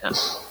yeah.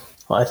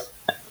 What?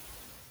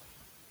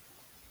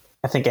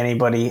 I think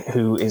anybody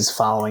who is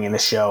following in the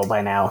show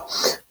by now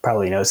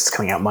probably knows it's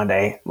coming out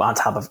Monday, on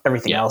top of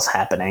everything else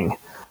happening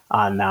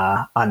on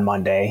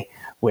Monday,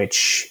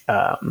 which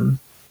kind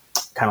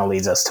of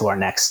leads us to our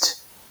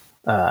next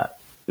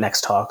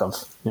talk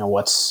of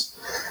what's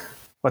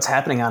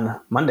happening on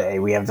Monday.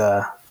 We have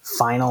the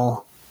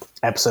final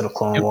episode of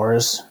Clone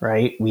Wars,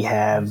 right? We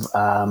have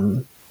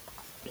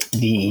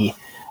the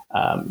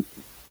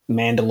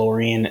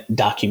Mandalorian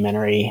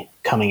documentary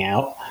coming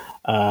out,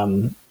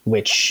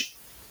 which,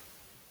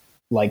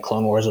 like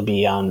Clone Wars, will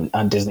be on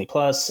Disney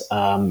Plus.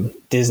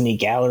 Disney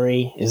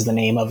Gallery is the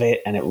name of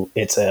it, and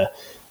it's a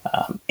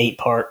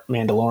 8-part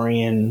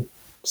Mandalorian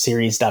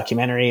series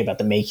documentary about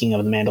the making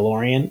of the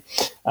Mandalorian.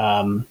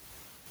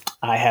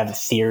 I have a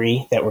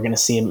theory that we're going to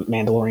see a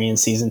Mandalorian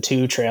season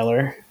 2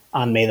 trailer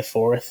on May the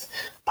 4th,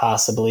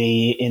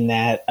 possibly in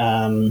that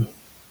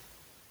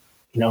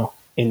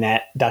in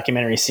that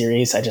documentary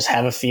series. I just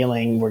have a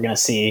feeling we're going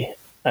to see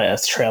a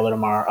trailer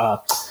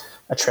tomorrow,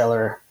 a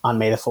trailer on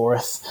May the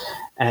 4th.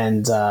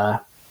 And,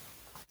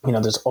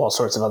 there's all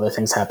sorts of other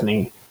things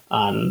happening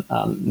on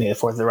May the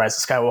 4th. The Rise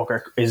of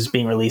Skywalker is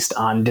being released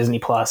on Disney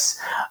Plus.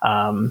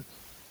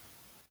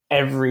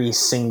 Every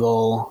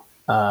single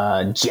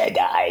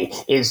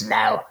Jedi is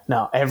now.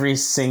 No, every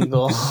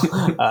single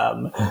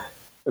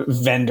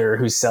vendor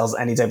who sells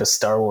any type of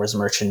Star Wars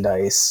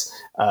merchandise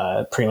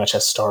pretty much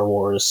has Star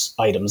Wars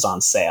items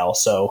on sale.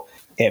 So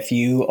if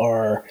you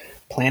are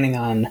planning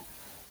on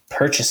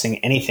purchasing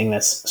anything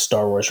that's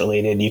Star Wars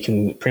related, you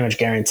can pretty much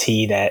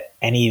guarantee that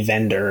any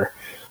vendor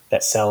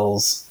that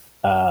sells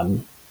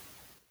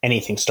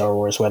anything Star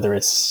Wars, whether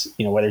it's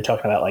whether you're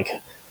talking about like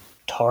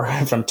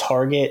from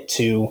Target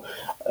to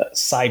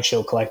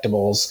Sideshow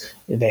Collectibles,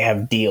 they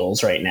have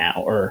deals right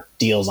now, or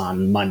deals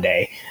on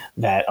Monday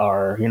that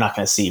you're not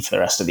going to see for the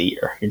rest of the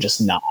year. You're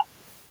just not.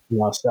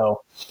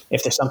 So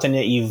if there's something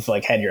that you've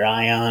like had your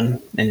eye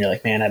on and you're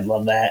like, man, I'd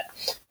love that,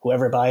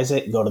 whoever buys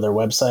it, go to their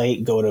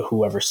website, go to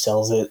whoever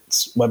sells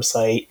it's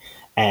website,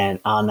 and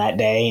on that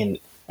day, and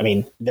I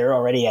mean, they're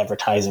already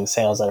advertising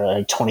sales that are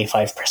like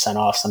 25%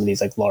 off some of these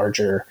like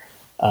larger,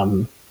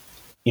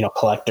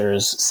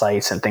 collectors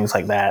sites and things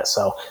like that.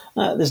 So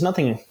there's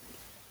nothing,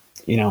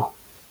 I don't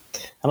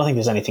think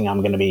there's anything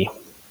I'm going to be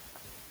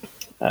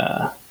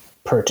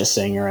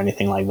purchasing or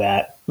anything like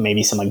that.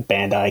 Maybe some like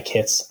Bandai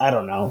kits. I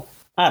don't know.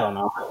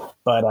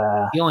 But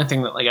the only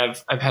thing that like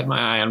I've had my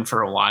eye on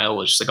for a while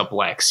was just like a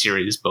Black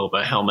Series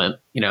Boba helmet.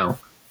 The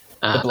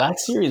Black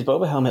Series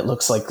Boba helmet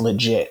looks like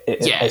legit.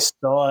 I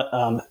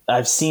saw.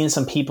 I've seen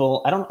some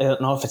people. I don't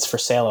know if it's for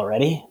sale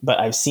already, but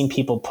I've seen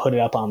people put it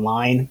up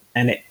online,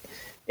 and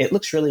it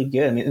looks really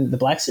good. I mean, the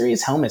Black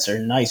Series helmets are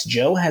nice.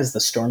 Joe has the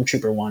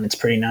Stormtrooper one. It's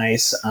pretty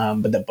nice,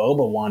 but the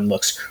Boba one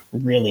looks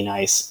really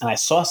nice. And I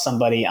saw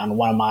somebody on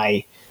one of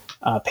my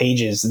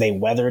pages. They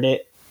weathered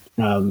it.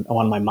 On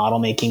one of my model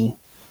making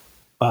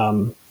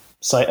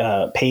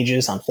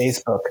pages on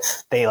Facebook,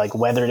 they like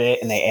weathered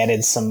it and they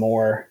added some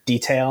more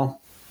detail,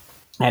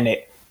 and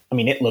it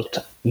looked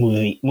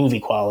movie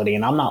quality.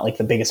 And I'm not like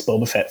the biggest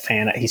Boba Fett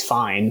fan. He's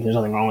fine, there's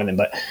nothing wrong with him,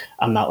 but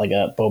I'm not like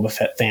a Boba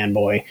Fett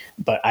fanboy.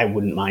 But I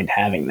wouldn't mind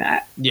having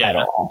that at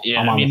all.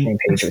 I'm on the same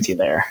page with you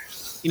there.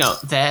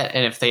 That,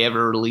 and if they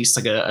ever released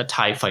like a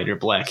TIE Fighter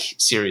Black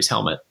Series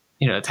helmet,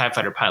 a TIE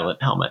Fighter pilot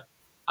helmet,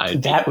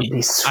 would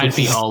be sweet. I'd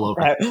be all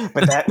over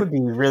but that would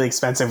be really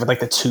expensive with like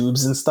the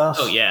tubes and stuff.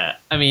 Oh yeah,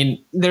 I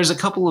mean, there's a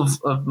couple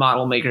of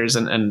model makers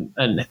and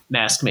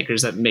mask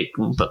makers that make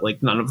them, but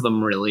like none of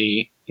them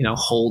really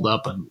hold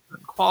up in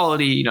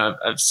quality.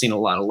 I've seen a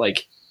lot of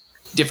like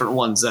different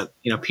ones that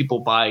people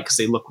buy because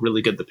they look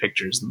really good, the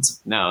pictures, and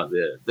it's like, no,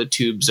 the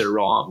tubes are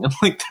wrong.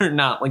 Like they're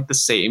not like the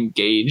same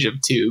gauge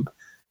of tube.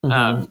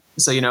 Mm-hmm.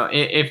 So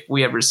if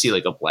we ever see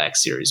like a Black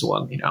Series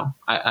one,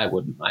 I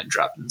wouldn't mind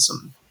dropping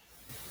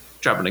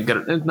a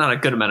good, not a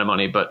good amount of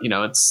money, but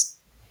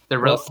they're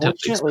relatively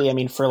fortunately, I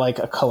mean, for like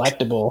a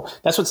collectible,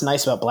 that's what's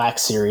nice about Black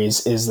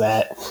Series is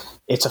that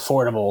it's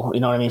affordable. You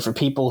know what I mean? For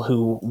people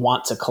who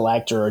want to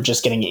collect or are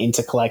just getting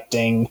into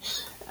collecting,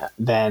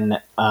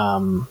 then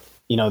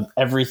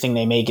everything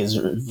they make is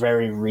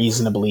very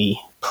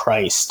reasonably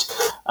priced.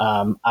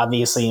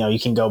 Obviously, you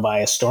can go buy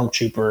a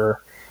Stormtrooper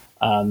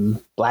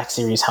Black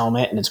Series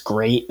helmet and it's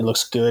great. It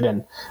looks good,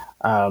 and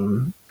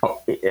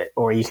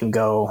or you can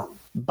go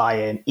buy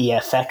an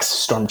EFX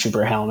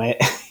Stormtrooper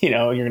helmet.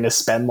 You're going to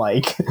spend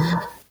like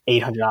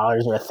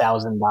 $800 or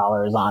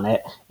 $1,000 on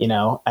it,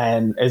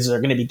 and is there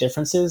going to be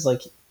differences?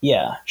 Like,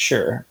 yeah,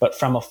 sure. But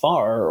from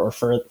afar, or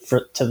for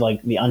to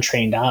like the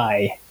untrained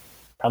eye,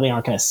 probably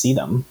aren't going to see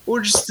them.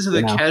 Or just to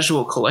the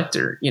casual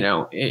collector,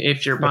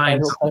 if you're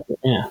buying something,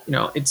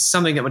 it's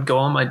something that would go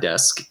on my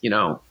desk,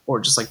 or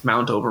just like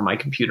mount over my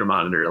computer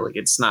monitor. Like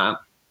it's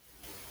not,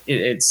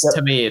 it's yep.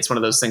 To me, it's one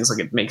of those things, like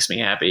it makes me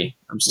happy.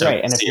 I'm still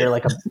right. And if you're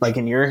like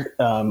in your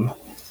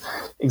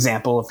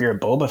example, if you're a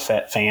Boba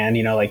Fett fan,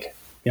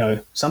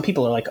 some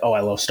people are like, oh, I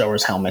love Star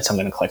Wars helmets, I'm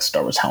going to collect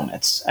Star Wars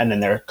helmets, and then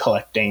they're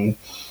collecting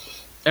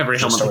every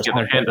helmet they get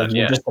their hand on.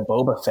 You're just a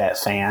Boba Fett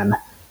fan,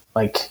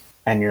 like,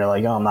 and you're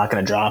like, oh, I'm not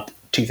going to drop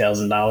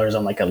 $2,000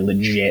 on like a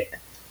legit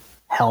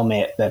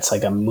helmet that's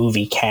like a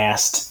movie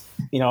cast,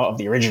 of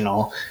the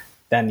original,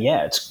 then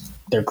yeah,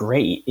 they're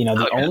great.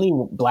 The only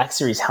Black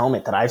Series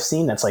helmet that I've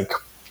seen that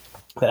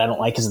I don't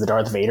like is the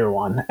Darth Vader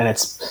one, and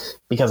it's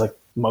because like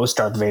most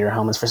Darth Vader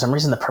helmets, for some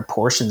reason the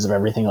proportions of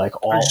everything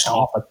like all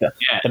off. Like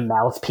the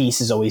mouthpiece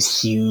is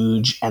always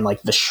huge, and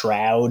like the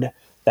shroud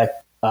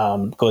that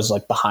goes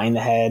like behind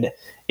the head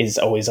is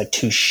always like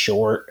too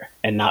short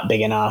and not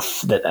big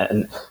enough.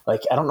 And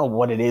like I don't know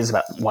what it is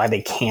about why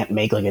they can't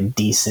make like a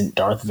decent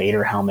Darth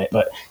Vader helmet,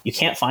 but you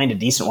can't find a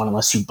decent one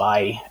unless you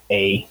buy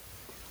a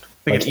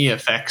like an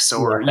EFX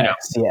or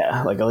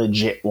yeah, like a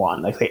legit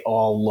one. Like they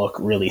all look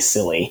really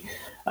silly.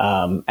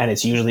 And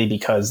it's usually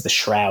because the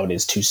shroud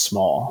is too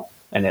small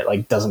and it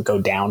like doesn't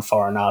go down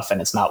far enough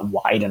and it's not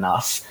wide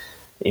enough,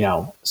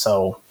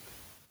 so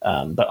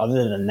but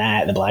other than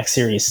that, the Black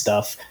Series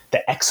stuff,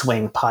 the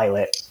X-Wing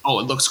pilot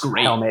it looks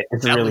great. Helmet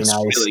is that really looks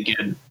nice. Really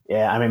good.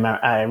 Yeah,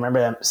 I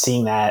remember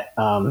seeing that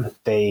when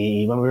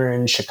we were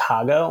in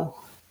Chicago,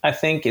 I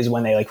think is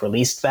when they like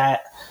released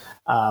that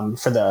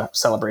for the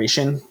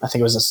celebration. I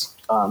think it was this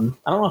I don't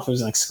know if it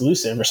was an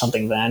exclusive or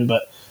something then,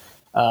 but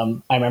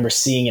I remember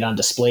seeing it on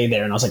display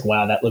there, and I was like,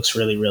 "Wow, that looks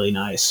really, really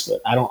nice."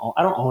 But I don't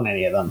own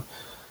any of them,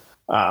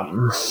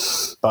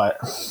 but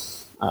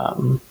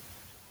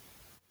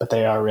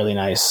they are really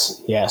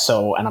nice. Yeah.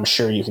 So, and I'm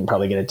sure you can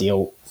probably get a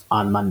deal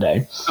on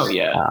Monday. Oh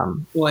yeah.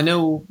 Well, I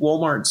know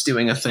Walmart's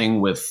doing a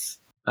thing with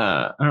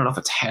I don't know if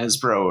it's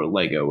Hasbro or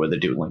Lego where they're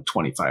doing like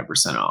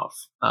 25%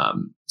 off.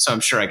 So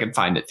I'm sure I could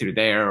find it through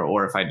there,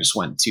 or if I just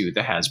went to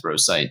the Hasbro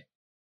site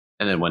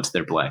and then went to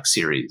their Black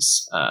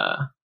Series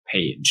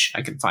page,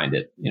 I can find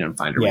it,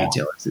 find a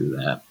retailer through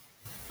that.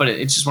 But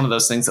it's just one of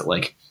those things that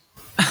like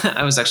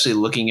I was actually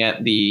looking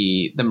at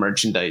the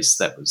merchandise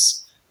that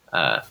was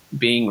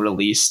being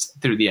released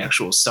through the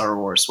actual Star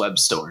Wars web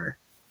store.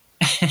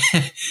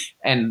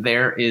 And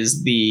there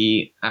is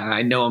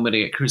I know I'm going to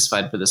get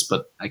crucified for this,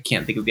 but I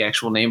can't think of the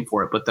actual name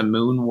for it, but the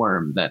moon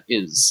worm that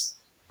is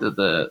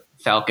the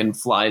Falcon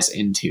flies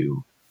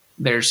into.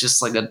 There's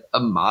just like a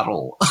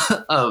model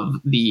of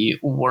the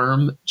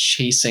worm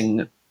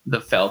chasing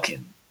the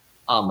Falcon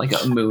on like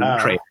a moon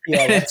crater.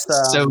 Yeah, that's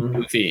so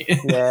goofy.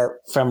 Yeah,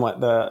 from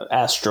what the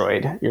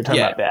asteroid you're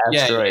talking about, the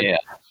asteroid.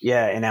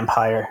 Yeah, in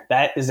Empire.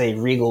 That is a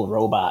Regal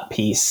robot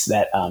piece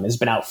that has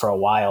been out for a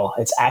while.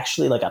 It's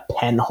actually like a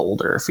pen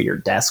holder for your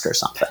desk or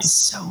something. That's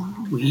so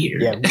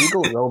weird. Yeah,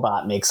 Regal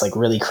robot makes like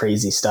really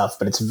crazy stuff,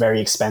 but it's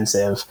very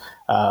expensive.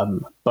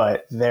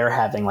 But they're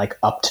having like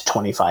up to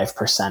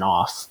 25%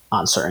 off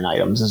on certain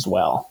items as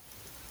well.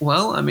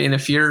 Well, I mean,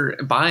 if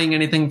you're buying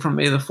anything from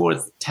May the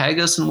 4th, tag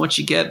us in what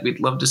you get. We'd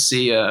love to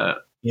see.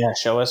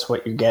 Show us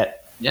what you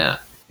get. Yeah,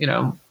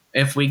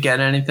 if we get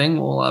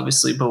anything,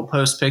 we'll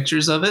post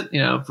pictures of it.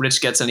 If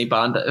Rich gets any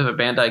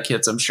Bandai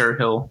kits, I'm sure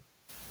he'll,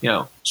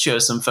 show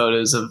some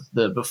photos of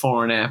the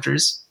before and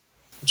afters,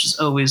 which is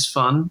always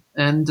fun.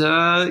 And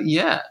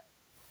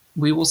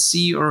we will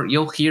see, or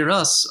you'll hear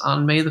us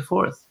on May the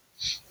 4th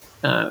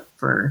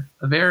for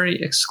a very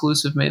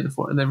exclusive May the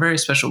 4th, a very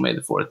special May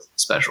the 4th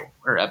special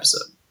or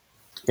episode.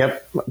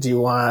 Yep. Do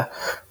you want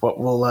what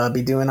we'll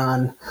be doing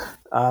on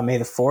May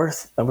the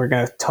 4th? We're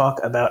going to talk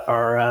about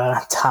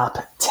our top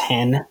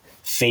 10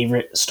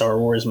 favorite Star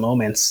Wars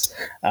moments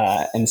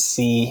and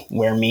see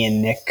where me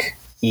and Nick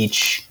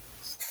each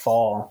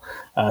fall.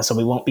 So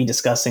we won't be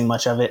discussing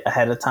much of it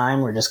ahead of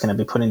time. We're just going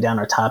to be putting down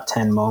our top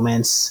 10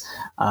 moments,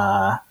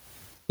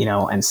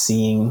 and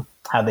seeing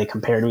how they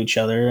compare to each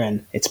other.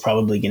 And it's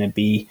probably going to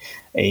be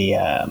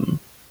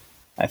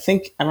I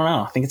think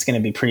it's going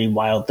to be pretty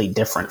wildly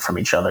different from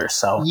each other.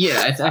 So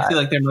yeah, I feel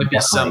like there might be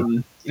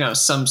some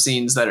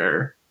scenes that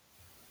are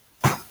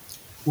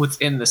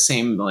within the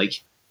same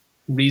like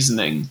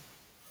reasoning,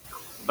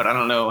 but I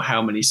don't know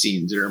how many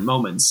scenes or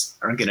moments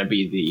are going to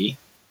be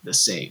the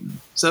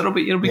same. So it'll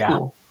be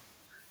cool.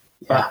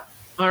 Yeah.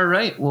 All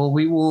right. Well,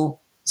 we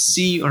will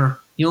see, or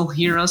you'll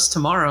hear us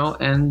tomorrow,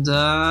 and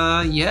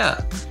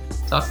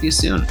talk to you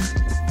soon.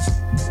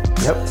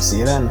 Yep. See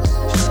you then.